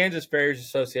 The Kansas Farriers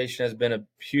Association has been a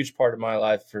huge part of my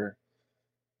life for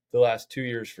the last 2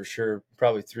 years for sure,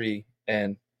 probably 3.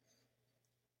 And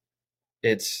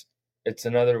it's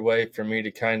another way for me to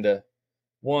kind of,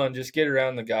 one, just get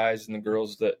around the guys and the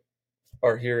girls that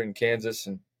are here in Kansas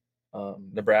and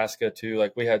Nebraska too.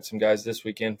 Like we had some guys this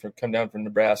weekend come down from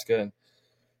Nebraska and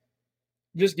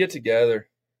just get together.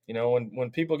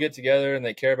 When people get together and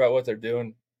they care about what they're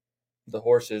doing, the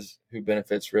horse is who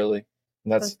benefits really.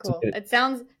 And that's cool. It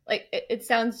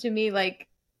sounds to me like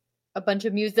a bunch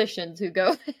of musicians who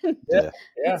go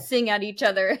and sing at each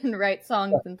other and write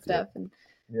songs and stuff.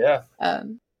 Yeah.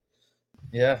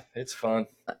 Yeah, it's fun.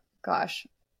 Gosh,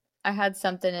 I had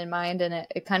something in mind and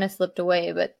it kind of slipped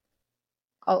away, but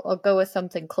I'll go with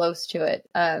something close to it.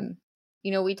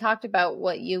 We talked about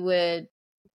what you would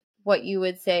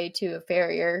say to a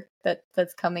farrier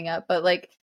that's coming up, but like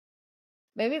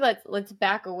maybe let's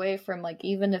back away from like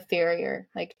even a farrier,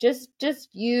 like just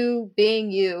you being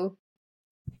you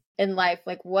in life.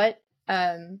 Like what's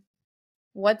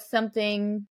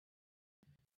something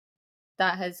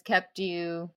that has kept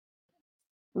you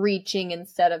reaching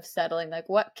instead of settling? Like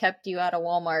what kept you out of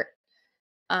Walmart?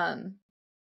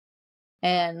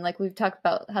 And like we've talked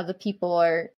about how the people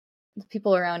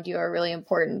around you are really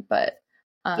important, but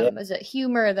is it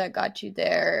humor that got you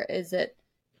there? Is it,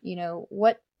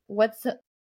 what's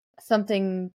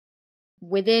something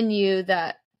within you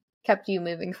that kept you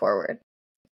moving forward?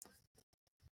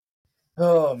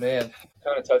 Oh man,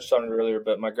 kind of touched on it earlier,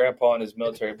 but my grandpa and his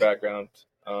military background,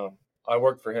 I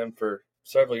worked for him for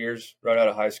several years right out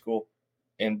of high school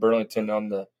in Burlington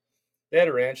they had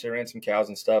a ranch, they ran some cows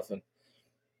and stuff, and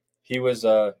he was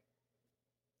a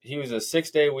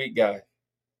 6-day a week guy.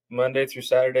 Monday through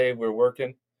Saturday we're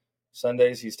working.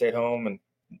 Sundays he stayed home, and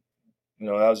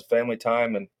that was family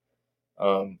time. And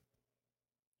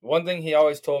one thing he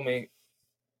always told me,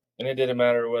 and it didn't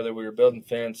matter whether we were building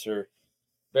fence or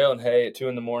baling hay at 2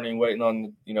 a.m, waiting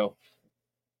on,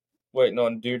 waiting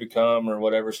on dew to come or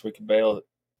whatever so we could bale it.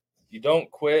 You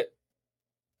don't quit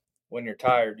when you're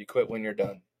tired. You quit when you're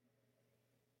done.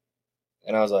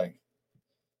 And I was like,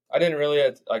 I didn't really,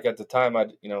 at the time,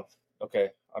 okay,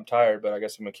 I'm tired, but I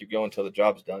guess I'm going to keep going until the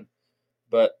job's done.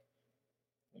 But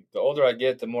the older I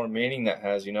get, the more meaning that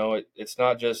has, it's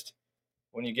not just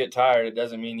when you get tired, it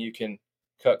doesn't mean you can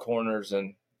cut corners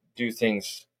and do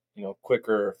things,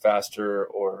 quicker or faster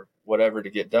or whatever to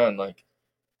get done. Like,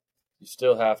 you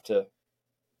still have to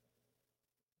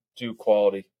do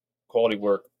quality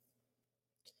work.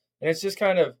 And it's just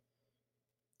kind of,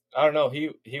 I don't know.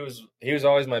 He was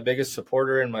always my biggest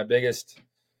supporter and my biggest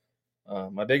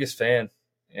fan.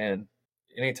 And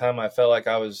anytime I felt like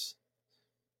I was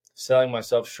selling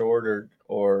myself short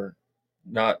or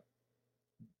not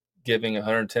giving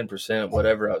 110%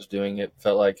 whatever I was doing, it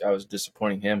felt like I was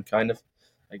disappointing him. Kind of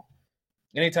like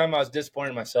anytime I was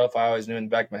disappointing myself, I always knew in the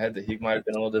back of my head that he might have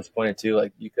been a little disappointed too.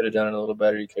 Like, you could have done it a little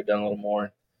better. You could have done a little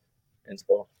more. And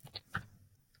so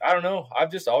I don't know.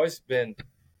 I've just always been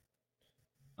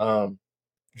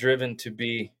driven to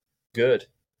be good.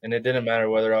 And it didn't matter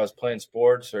whether I was playing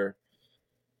sports or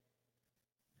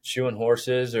shoeing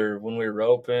horses or when we were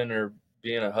roping or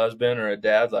being a husband or a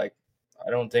dad. Like,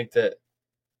 I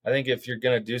think if you're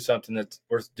going to do something that's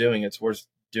worth doing, it's worth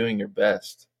doing your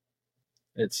best.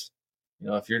 It's,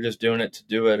 if you're just doing it to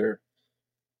do it or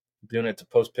doing it to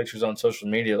post pictures on social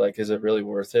media, like, is it really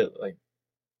worth it? Like,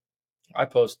 I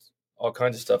post all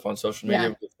kinds of stuff on social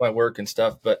media with my work and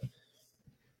stuff, but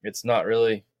it's not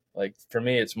really, like, for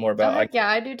me, it's more about,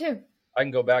 I do too. I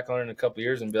can go back on it in a couple of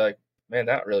years and be like, man,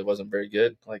 that really wasn't very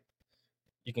good. Like,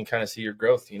 you can kind of see your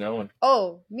growth, and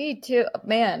oh, me too,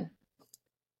 man.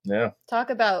 Yeah.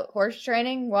 Talk about horse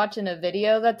training, watching a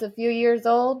video that's a few years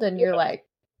old, and you're like,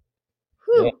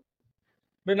 whew. Yeah.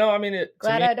 But no, I mean,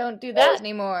 glad I don't do that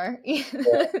anymore.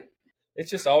 It's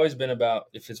just always been about,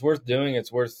 if it's worth doing,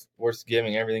 it's worth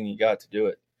giving everything you got to do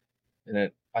it.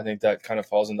 And I think that kind of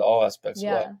falls into all aspects of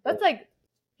life. That's like,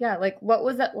 like, what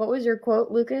was that? What was your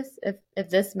quote, Lucas? If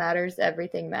this matters,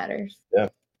 everything matters. Yeah.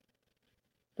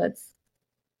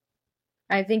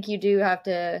 I think you have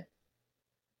to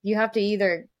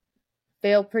either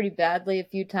fail pretty badly a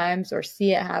few times or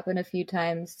see it happen a few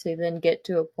times to then get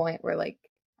to a point where, like,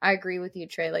 I agree with you,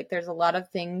 Trey. Like, there's a lot of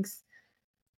things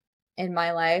in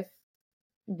my life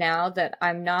now that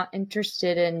I'm not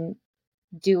interested in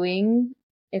doing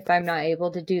if I'm not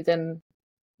able to do them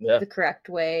the correct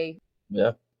way.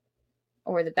 Yeah.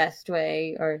 Or the best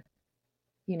way, or,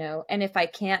 and if I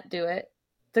can't do it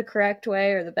the correct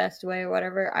way or the best way or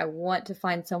whatever, I want to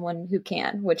find someone who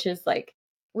can, which is like,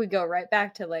 we go right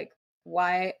back to like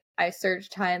why I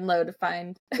searched high and low to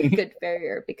find a good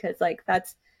farrier, because like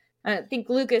I think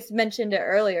Lucas mentioned it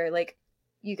earlier, like,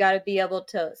 you got to be able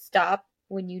to stop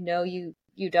when you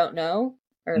don't know,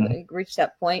 or like reach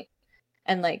that point.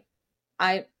 And like,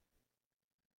 I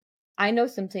know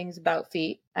some things about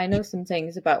feet. I know some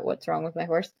things about what's wrong with my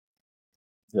horse.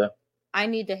 Yeah. I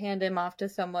need to hand him off to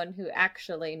someone who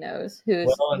actually knows,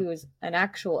 who's an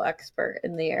actual expert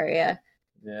in the area.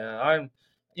 Yeah,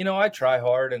 I try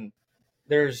hard, and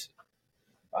I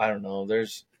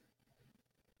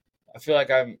feel like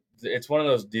it's one of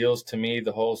those deals to me.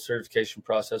 The whole certification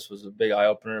process was a big eye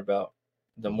opener about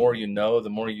the more you know, the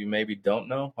more you maybe don't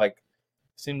know. Like,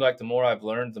 it seemed like the more I've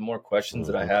learned, the more questions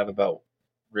that I have about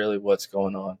really what's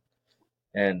going on.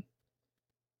 And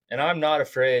I'm not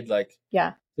afraid, like,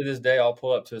 to this day, I'll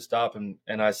pull up to a stop and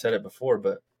I said it before,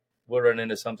 but we'll run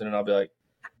into something and I'll be like,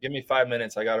 give me 5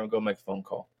 minutes. I got to go make a phone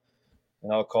call.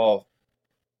 And I'll call.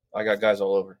 I got guys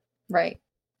all over. Right.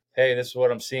 Hey, this is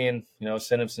what I'm seeing.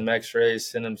 Send them some x-rays,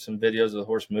 send them some videos of the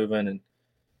horse moving.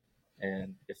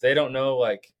 And if they don't know,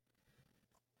 like,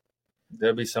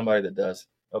 there'll be somebody that does.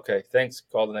 Okay, thanks.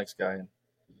 Call the next guy in.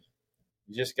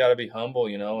 You just got to be humble,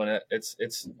 and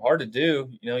it's hard to do.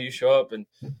 You show up and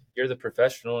you're the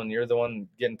professional and you're the one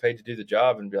getting paid to do the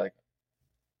job, and be like,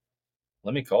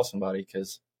 let me call somebody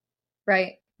because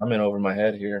I'm in over my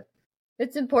head here.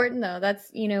 It's important though.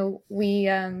 That's,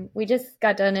 we just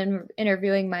got done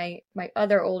interviewing my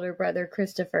other older brother,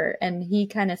 Christopher, and he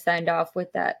kind of signed off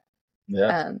with that.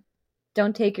 Yeah.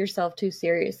 Don't take yourself too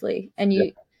seriously. And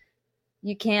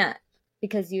you can't,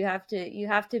 because you have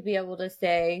to be able to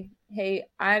say, hey,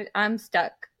 I'm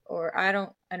stuck, or I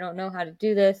don't know how to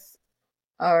do this,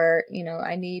 or,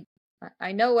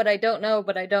 I know what I don't know,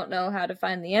 but I don't know how to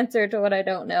find the answer to what I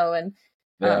don't know. And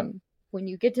when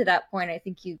you get to that point, I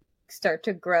think you start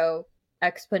to grow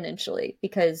exponentially,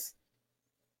 because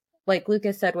like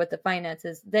Lucas said with the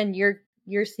finances, then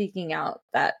you're seeking out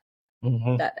that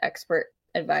that expert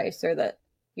advice, or that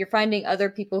you're finding other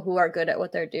people who are good at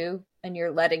what they do and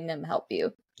you're letting them help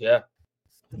you. Yeah.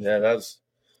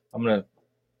 I'm gonna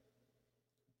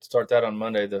start that on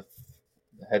Monday.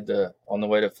 On the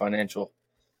way to financial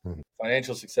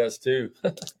success too.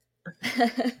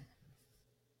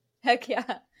 Heck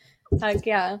yeah.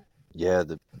 Yeah,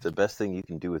 the best thing you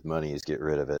can do with money is get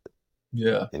rid of it.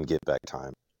 Yeah. And get back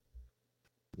time.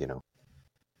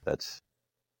 That's,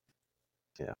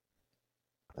 yeah,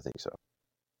 I think so.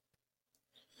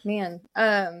 Man,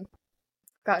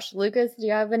 gosh, Lucas, do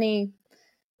you have any?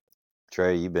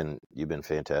 Trey, you've been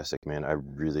fantastic, man. I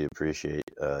really appreciate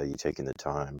you taking the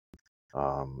time.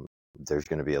 There's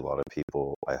going to be a lot of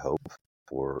people, I hope,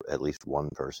 or at least one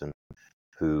person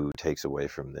who takes away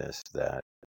from this that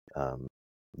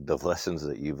the lessons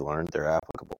that you've learned, they're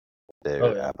applicable.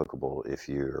 They're applicable if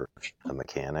you're a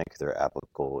mechanic. They're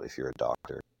applicable if you're a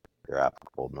doctor. They're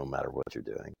applicable no matter what you're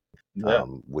doing. Yeah.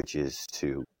 Which is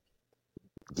to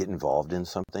get involved in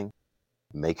something,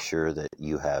 make sure that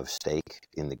you have stake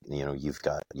in the, you've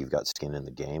got skin in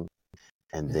the game,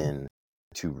 and then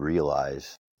to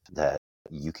realize that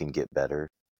you can get better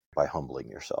by humbling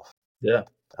yourself. Yeah.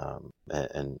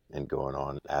 And going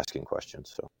on asking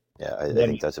questions. So yeah, I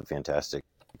think that's a fantastic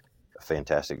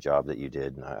job that you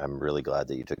did, and I'm really glad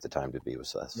that you took the time to be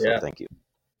with us. So thank you.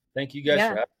 Thank you guys for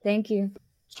having me. Thank you.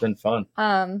 It's been fun.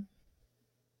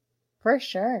 For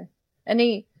sure.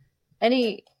 Any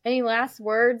last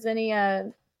words? Any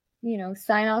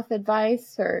sign off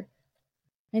advice, or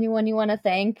anyone you want to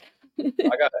thank? We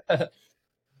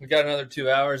got another 2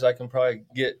 hours. I can probably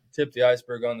tip the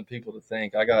iceberg on the people to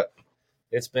thank.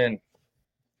 It's been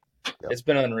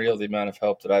unreal the amount of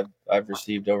help that I've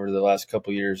received over the last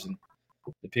couple of years, and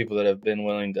the people that have been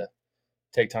willing to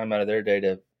take time out of their day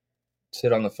to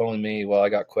sit on the phone with me while I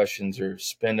got questions, or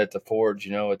spend at the forge,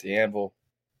 at the anvil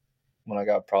when I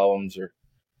got problems, or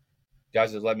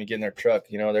guys that let me get in their truck.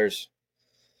 There's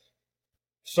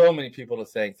so many people to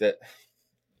thank that.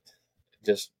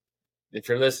 Just, if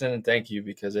you're listening, thank you,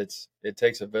 because it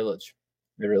takes a village.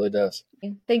 It really does.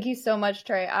 Thank you so much,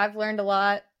 Trey. I've learned a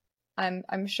lot.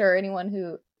 I'm sure anyone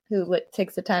who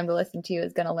takes the time to listen to you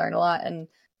is going to learn a lot, and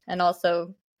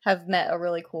also have met a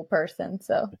really cool person.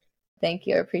 So thank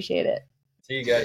you. I appreciate it. See you guys.